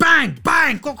 Bang, bang,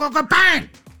 bang, bang!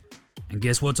 And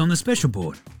guess what's on the special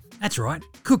board? That's right,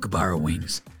 Kookaburra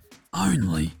wings.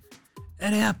 Only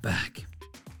at Outback.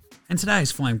 And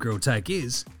today's Flame Grill take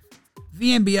is,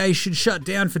 the NBA should shut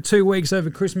down for 2 weeks over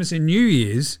Christmas and New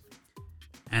Year's,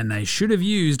 and they should have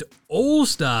used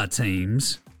all-star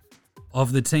teams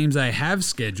of the teams they have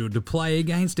scheduled to play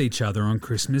against each other on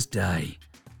Christmas Day.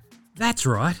 That's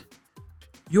right.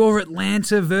 Your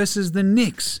Atlanta versus the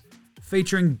Knicks,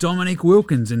 featuring Dominic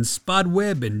Wilkins and Spud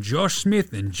Webb and Josh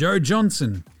Smith and Joe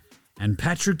Johnson and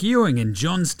Patrick Ewing and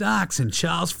John Starks and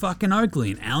Charles fucking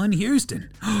Oakley and Allen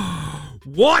Houston.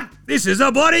 What? This is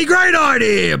a bloody great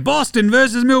idea! Boston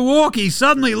versus Milwaukee,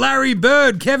 suddenly Larry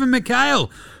Bird, Kevin McHale,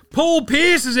 Paul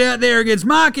Pierce is out there against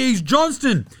Marquise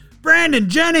Johnston, Brandon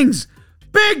Jennings,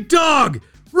 Big Dog,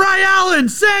 Ray Allen,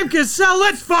 Sam Cassell,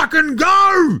 let's fucking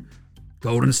go!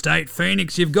 Golden State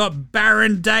Phoenix, you've got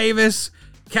Baron Davis,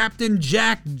 Captain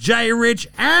Jack, Jay Rich,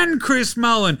 and Chris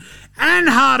Mullen, and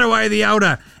Hardaway the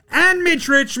Elder, and Mitch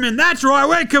Richmond. That's right,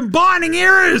 we're combining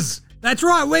eras! That's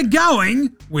right, we're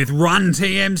going with Run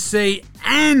TMC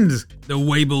and the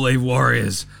We Believe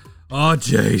Warriors. Oh,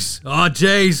 jeez.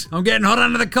 I'm getting hot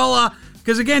under the collar,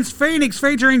 because against Phoenix,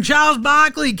 featuring Charles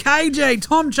Barkley, KJ,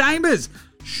 Tom Chambers,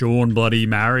 Sean Bloody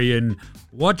Marion.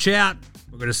 Watch out.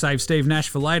 We're going to save Steve Nash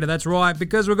for later, that's right,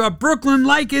 because we've got Brooklyn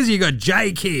Lakers, you got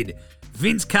J Kidd,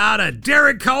 Vince Carter,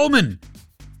 Derek Coleman.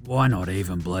 Why not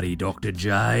even bloody Dr.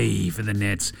 J for the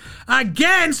Nets?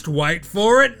 Against, wait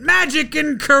for it, Magic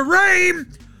and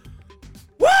Kareem.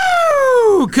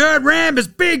 Woo! Kurt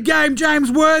Rambis, Big Game,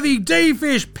 James Worthy,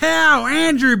 D-Fish, Powell,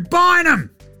 Andrew Bynum.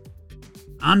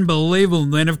 Unbelievable.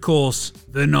 And then, of course,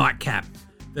 the nightcap.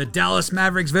 The Dallas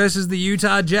Mavericks versus the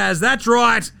Utah Jazz. That's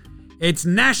right. It's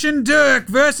Nash and Dirk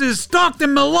versus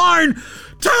Stockton Malone.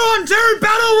 2-on-2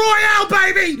 Battle Royale,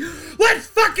 baby! Let's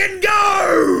fucking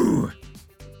go!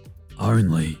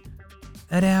 Only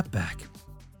at Outback.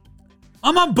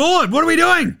 I'm on board. What are we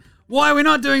doing? Why are we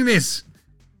not doing this?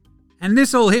 And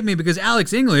this all hit me because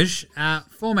Alex English,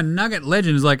 former Nugget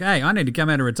legend, is like, hey, I need to come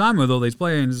out of retirement with all these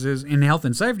players in health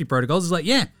and safety protocols. It's like,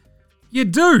 yeah, you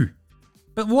do.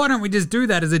 But why don't we just do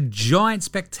that as a giant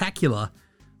spectacular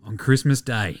on Christmas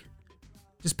Day?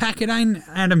 Just pack it in,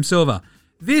 Adam Silver.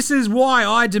 This is why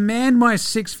I demand my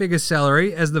 6-figure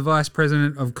salary as the Vice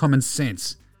President of Common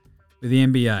Sense with the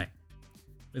NBA.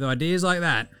 With ideas like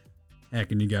that, how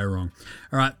can you go wrong?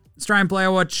 All right, Australian Player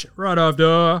Watch right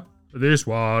after this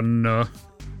one.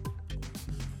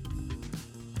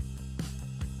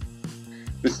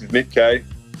 This is Nick Kay,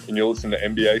 and you're listening to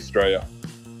NBA Australia.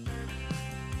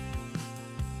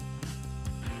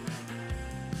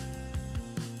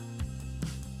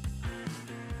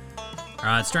 All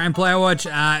right, Australian Player Watch,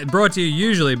 brought to you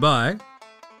usually by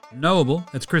Knowable.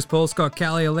 That's Chris Paul, Scott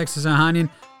Kelly, Alexis Ohanian,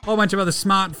 a whole bunch of other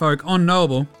smart folk on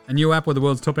Knowable, a new app where the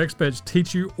world's top experts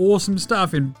teach you awesome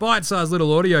stuff in bite-sized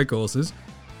little audio courses.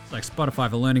 It's like Spotify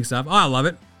for learning stuff. I love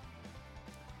it.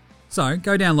 So,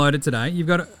 go download it today. You've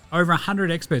got over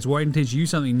 100 experts waiting to teach you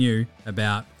something new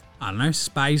about, I don't know,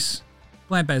 space,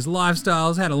 plant-based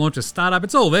lifestyles, how to launch a startup.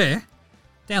 It's all there.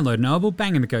 Download Knowable,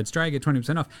 bang in the code STRAY, get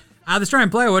 20% off. The Australian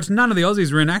Player Watch, none of the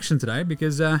Aussies were in action today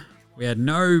because we had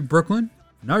no Brooklyn,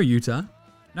 no Utah,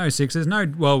 no Sixers,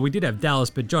 we did have Dallas,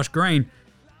 but Josh Green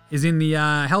is in the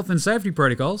health and safety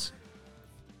protocols.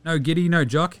 No Giddey, no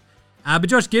Jock. But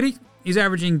Josh Giddey is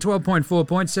averaging 12.4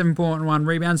 points, 7.1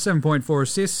 rebounds, 7.4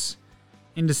 assists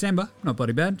in December. Not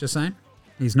bloody bad, just saying.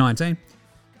 He's 19.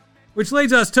 Which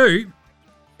leads us to,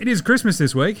 it is Christmas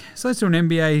this week, so let's do an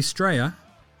NBA Australia.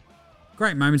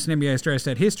 Great moments in NBA Australia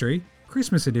state history.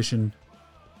 Christmas edition.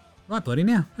 Right bloody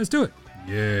now. Let's do it.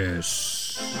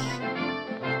 Yes.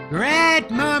 Great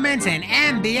moments in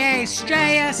NBA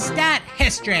Australia stat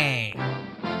history.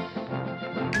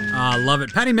 I love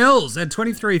it. Patty Mills at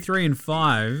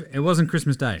 23-3-5. It wasn't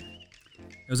Christmas Day.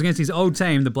 It was against his old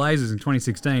team, the Blazers, in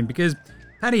 2016, because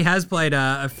Patty has played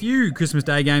a few Christmas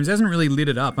Day games. Hasn't really lit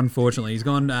it up, unfortunately. He's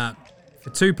gone for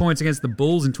 2 points against the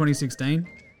Bulls in 2016.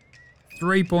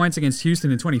 3 points against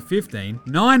Houston in 2015,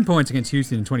 9 points against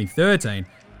Houston in 2013,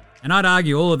 and I'd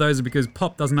argue all of those are because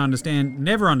Pop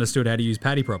never understood how to use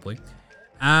Patty properly.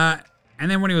 And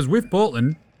then when he was with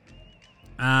Portland,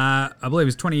 I believe it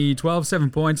was 2012, 7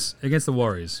 points against the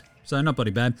Warriors, so not bloody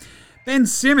bad. Ben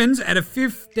Simmons at a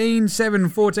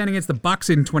 15-7-14 against the Bucks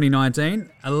in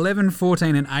 2019,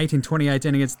 11-14-8 in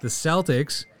 2018 against the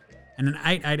Celtics, and an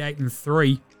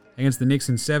 8-8-8-3 against the Knicks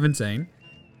in 17.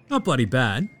 Not bloody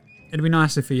bad. It'd be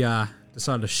nice if he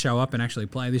decided to show up and actually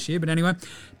play this year. But anyway,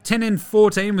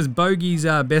 10-14 was Bogey's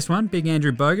best one. Big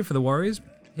Andrew Bogut for the Warriors.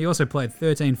 He also played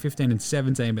 13, 15, and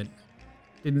 17, but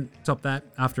Didn't top that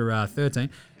after 13.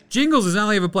 Jingles has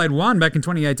only ever played one back in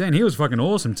 2018. He was fucking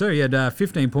awesome too. He had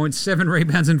 15 points, 7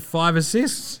 rebounds and 5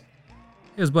 assists.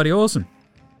 He was bloody awesome.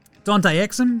 Dante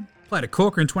Exum played a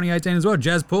corker in 2018 as well.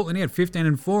 Jazz Portland, he had 15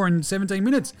 and 4 in 17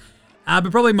 minutes.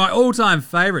 But probably my all-time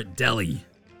favourite, Delhi.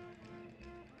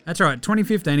 That's right,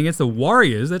 2015 against the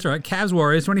Warriors. That's right, Cavs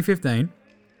Warriors 2015.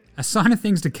 A sign of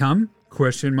things to come, ?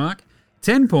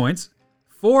 10 points,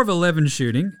 4 of 11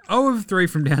 shooting, 0 of 3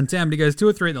 from downtown, but he goes 2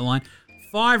 of 3 at the line.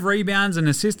 5 rebounds, an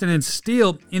assist and a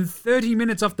steal in 30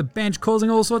 minutes off the bench, causing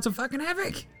all sorts of fucking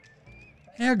havoc.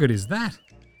 How good is that?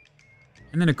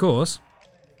 And then, of course,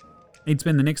 he'd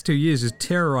spend the next 2 years just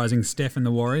terrorising Steph and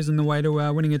the Warriors on the way to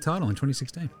winning a title in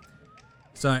 2016.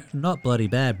 So, not bloody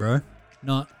bad, bro.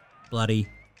 Not bloody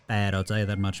bad, I'll tell you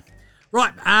that much.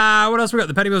 Right, what else we got?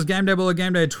 The Paddy Mills Game Day Baller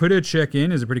Game Day Twitter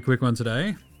check-in is a pretty quick one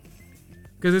today.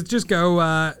 Because it's just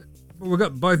we've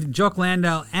got both Jock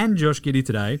Landale and Josh Giddey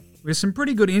today with some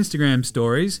pretty good Instagram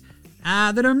stories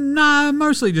that are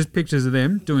mostly just pictures of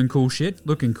them doing cool shit,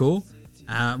 looking cool,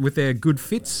 with their good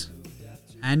fits.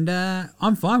 And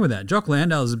I'm fine with that. Jock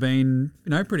Landale's been,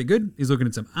 pretty good. He's looking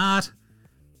at some art,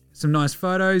 some nice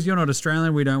photos. You're not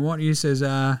Australian, we don't want you, says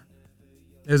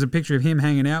there's a picture of him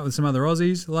hanging out with some other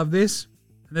Aussies. Love this.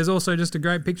 And there's also just a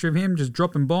great picture of him just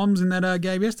dropping bombs in that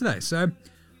game yesterday. So,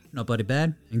 not bloody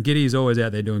bad. And Giddey is always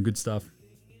out there doing good stuff.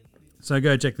 So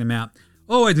go check them out.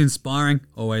 Always inspiring,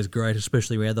 always great,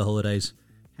 especially around the holidays,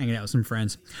 hanging out with some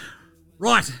friends.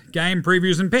 Right, game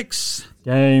previews and picks.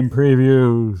 Game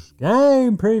previews.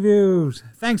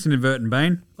 Thanks, Inadvertent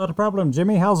Bane. Not a problem,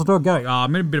 Jimmy. How's it all going? Oh,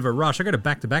 I'm in a bit of a rush. I got a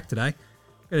back-to-back today.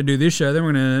 Got to do this show, then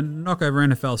we're going to knock over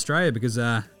NFL Australia because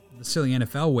the silly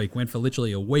NFL week went for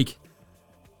literally a week.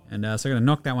 And so I'm going to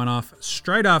knock that one off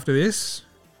straight after this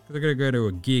because I've got to go to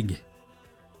a gig.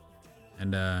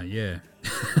 And yeah.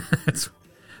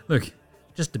 Look,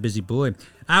 just a busy boy.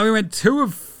 We went 3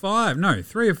 of 5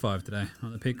 today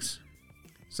on the picks.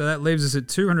 So that leaves us at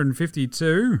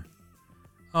 252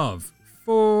 of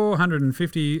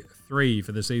 453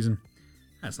 for the season.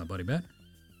 That's not bloody bad.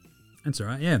 That's all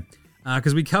right, yeah.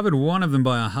 Because we covered one of them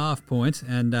by a half point,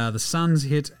 and the Suns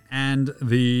hit, and what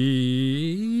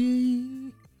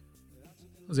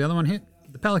was the other one hit?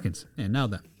 The Pelicans. Yeah, nailed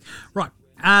that. Right.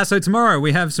 So tomorrow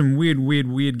we have some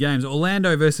weird games.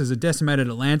 Orlando versus a decimated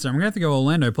Atlanta. I'm going to have to go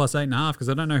Orlando plus 8.5 because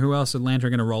I don't know who else Atlanta are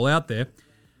going to roll out there.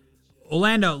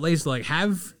 Orlando at least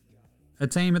have a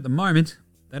team at the moment.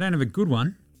 They don't have a good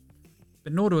one,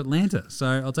 but nor do Atlanta. So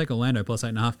I'll take Orlando plus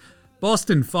 8.5.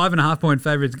 Boston 5.5 point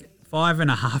favorites.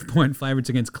 5.5 point favorites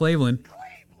against Cleveland.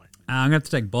 I'm going to have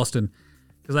to take Boston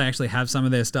because they actually have some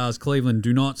of their stars. Cleveland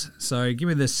do not. So give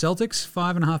me the Celtics,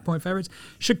 5.5 point favorites.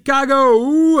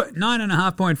 Chicago,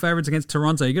 9.5 point favorites against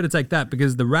Toronto. You got to take that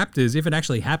because the Raptors, if it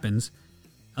actually happens,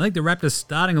 I think the Raptors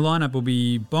starting lineup will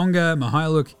be Bonga,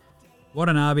 Mihailuk,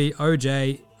 Watanabe, OG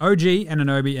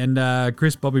Anunoby, and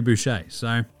Chris Bobby Boucher.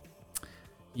 So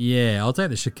yeah, I'll take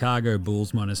the Chicago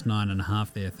Bulls minus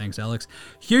 9.5 there. Thanks, Alex.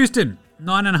 Houston,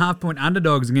 9.5 point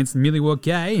underdogs against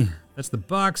Milwaukee. That's the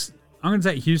Bucks. I'm going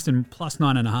to take Houston plus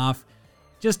 9.5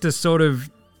 just to sort of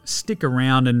stick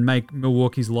around and make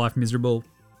Milwaukee's life miserable.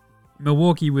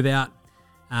 Milwaukee without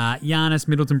Giannis,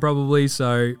 Middleton probably,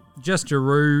 so just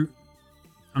Giroux.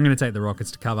 I'm going to take the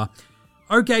Rockets to cover.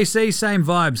 OKC, same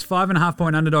vibes. 5.5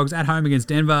 point underdogs at home against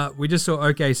Denver. We just saw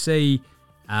OKC,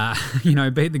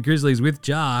 beat the Grizzlies with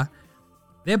Ja.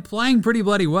 They're playing pretty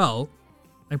bloody well.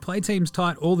 They play teams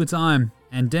tight all the time.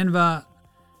 And Denver,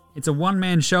 it's a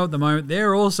one-man show at the moment.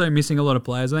 They're also missing a lot of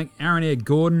players. I think Aaron Air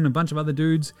Gordon, a bunch of other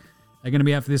dudes are going to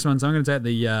be out for this one. So I'm going to take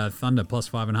the Thunder plus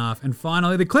 5.5. And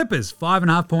finally, the Clippers,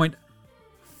 5.5 point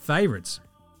favorites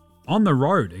on the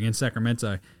road against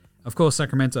Sacramento. Of course,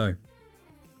 Sacramento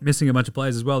missing a bunch of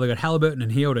players as well. They've got Halliburton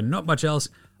and Hield and not much else.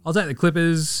 I'll take the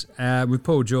Clippers with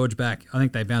Paul George back. I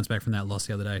think they bounced back from that loss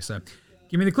the other day. So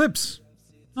give me the Clips.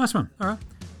 Nice one. All right.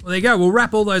 Well, there you go. We'll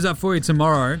wrap all those up for you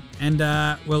tomorrow. And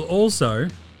we'll also,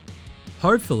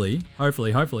 hopefully, have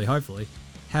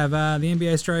the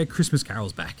NBA Australia Christmas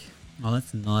carols back. Oh,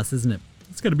 that's nice, isn't it?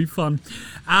 It's going to be fun.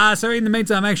 So in the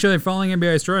meantime, make sure you're following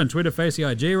NBA Australia on Twitter,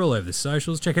 Facebook, IG, or all over the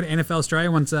socials. Check out NFL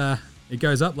Australia once it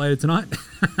goes up later tonight.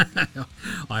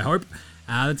 I hope.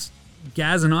 That's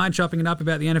Gaz and I chopping it up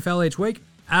about the NFL each week.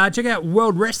 Check out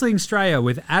World Wrestling Australia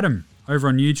with Adam over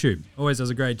on YouTube. Always does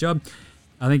a great job.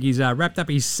 I think he's wrapped up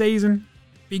his season.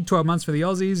 Big 12 months for the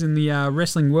Aussies in the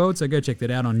wrestling world, so go check that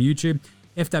out on YouTube.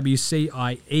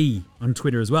 FWCIE on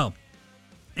Twitter as well.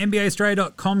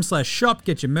 NBAaustralia.com/shop.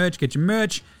 Get your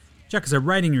merch. Chuck us a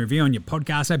rating and review on your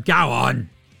podcast app. Go on.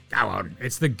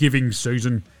 It's the giving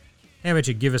season. How about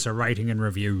you give us a rating and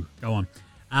review? Go on.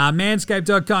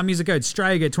 Manscaped.com, use the code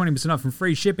STRAYA, get 20% off and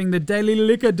free shipping.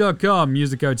 TheDailyLiquor.com,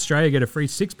 use the code STRAYA, get a free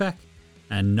 6-pack.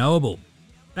 And Knowable,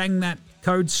 bang that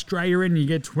code STRAYA in, you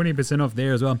get 20% off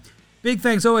there as well. Big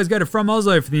thanks always go to From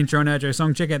Oslo for the intro and outro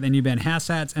song. Check out their new band House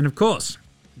Hats. And of course,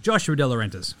 Joshua De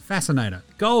Laurentiis, Fascinator,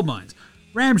 Gold Mines,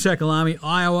 Ramshackle Army,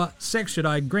 Iowa, Sex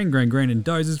Shadai, Green, and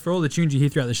Dozers for all the tunes you hear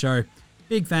throughout the show.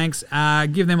 Big thanks.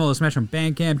 Give them all a smash on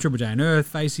Bandcamp, Triple J and Earth,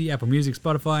 Facey, Apple Music,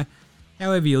 Spotify,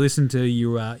 however you listen to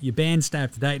your band, stay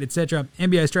up to date, etc.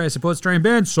 NBA Australia supports Australian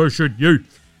bands, so should you.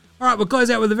 All right, we'll close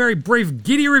out with a very brief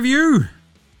Giddy review.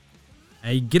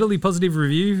 A giddily positive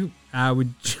review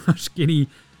with Josh Giddy,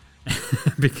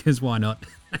 because why not?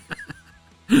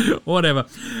 Whatever.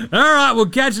 All right, we'll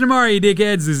catch you tomorrow, you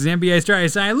dickheads. This is NBA Australia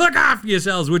saying, look after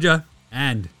yourselves, would ya?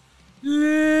 And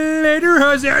later,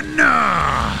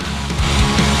 Hosanna!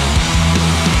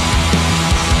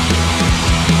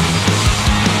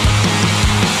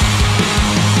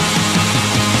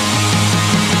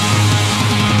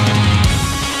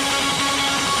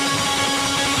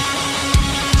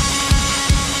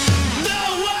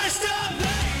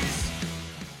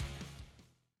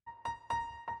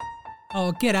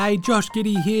 Oh, g'day, Josh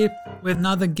Giddy here with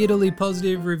another giddily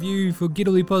positive review for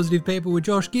giddily positive people with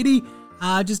Josh Giddy.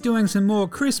 Just doing some more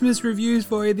Christmas reviews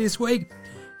for you this week.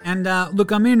 And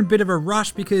look, I'm in a bit of a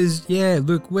rush because, yeah,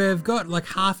 look, we've got like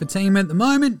half a team at the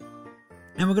moment.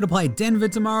 And we're going to play Denver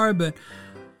tomorrow, but,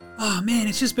 oh man,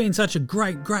 it's just been such a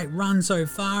great run so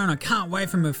far. And I can't wait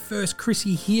for my first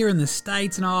Chrissy here in the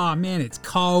States. And oh man, it's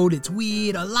cold, it's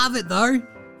weird. I love it though.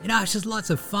 You know, it's just lots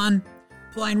of fun.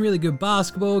 Playing really good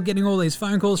basketball, getting all these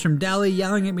phone calls from Dally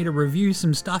yelling at me to review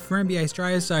some stuff for NBA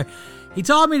Australia. So he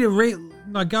told me to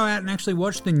go out and actually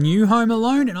watch the new Home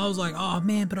Alone. And I was like, oh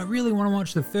man, but I really want to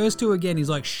watch the first two again. He's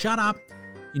like, shut up.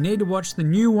 You need to watch the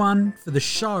new one for the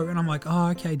show. And I'm like, oh,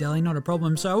 okay, Dally, not a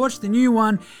problem. So I watched the new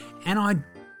one and I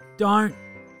don't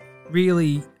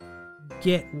really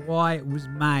get why it was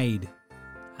made.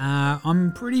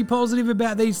 I'm pretty positive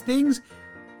about these things.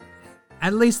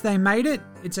 At least they made it.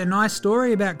 It's a nice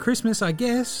story about Christmas, I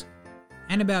guess,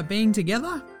 and about being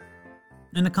together.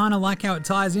 And I kind of like how it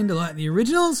ties into like the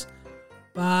originals.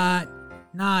 But,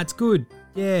 nah, it's good.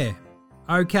 Yeah.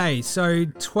 Okay, so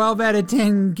 12 out of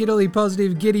 10 giddily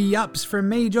positive giddy ups from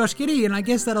me, Josh Giddy. And I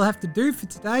guess that'll have to do for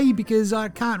today because I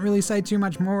can't really say too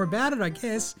much more about it, I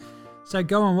guess. So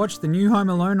go and watch the new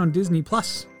Home Alone on Disney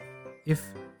Plus if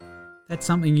that's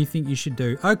something you think you should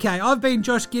do. Okay, I've been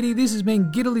Josh Giddy. This has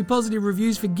been Giddily Positive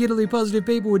Reviews for Giddily Positive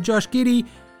People with Josh Giddy.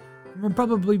 We'll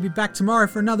probably be back tomorrow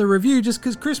for another review just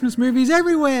because Christmas movies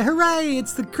everywhere. Hooray,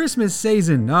 it's the Christmas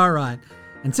season. All right.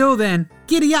 Until then,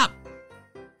 giddy up.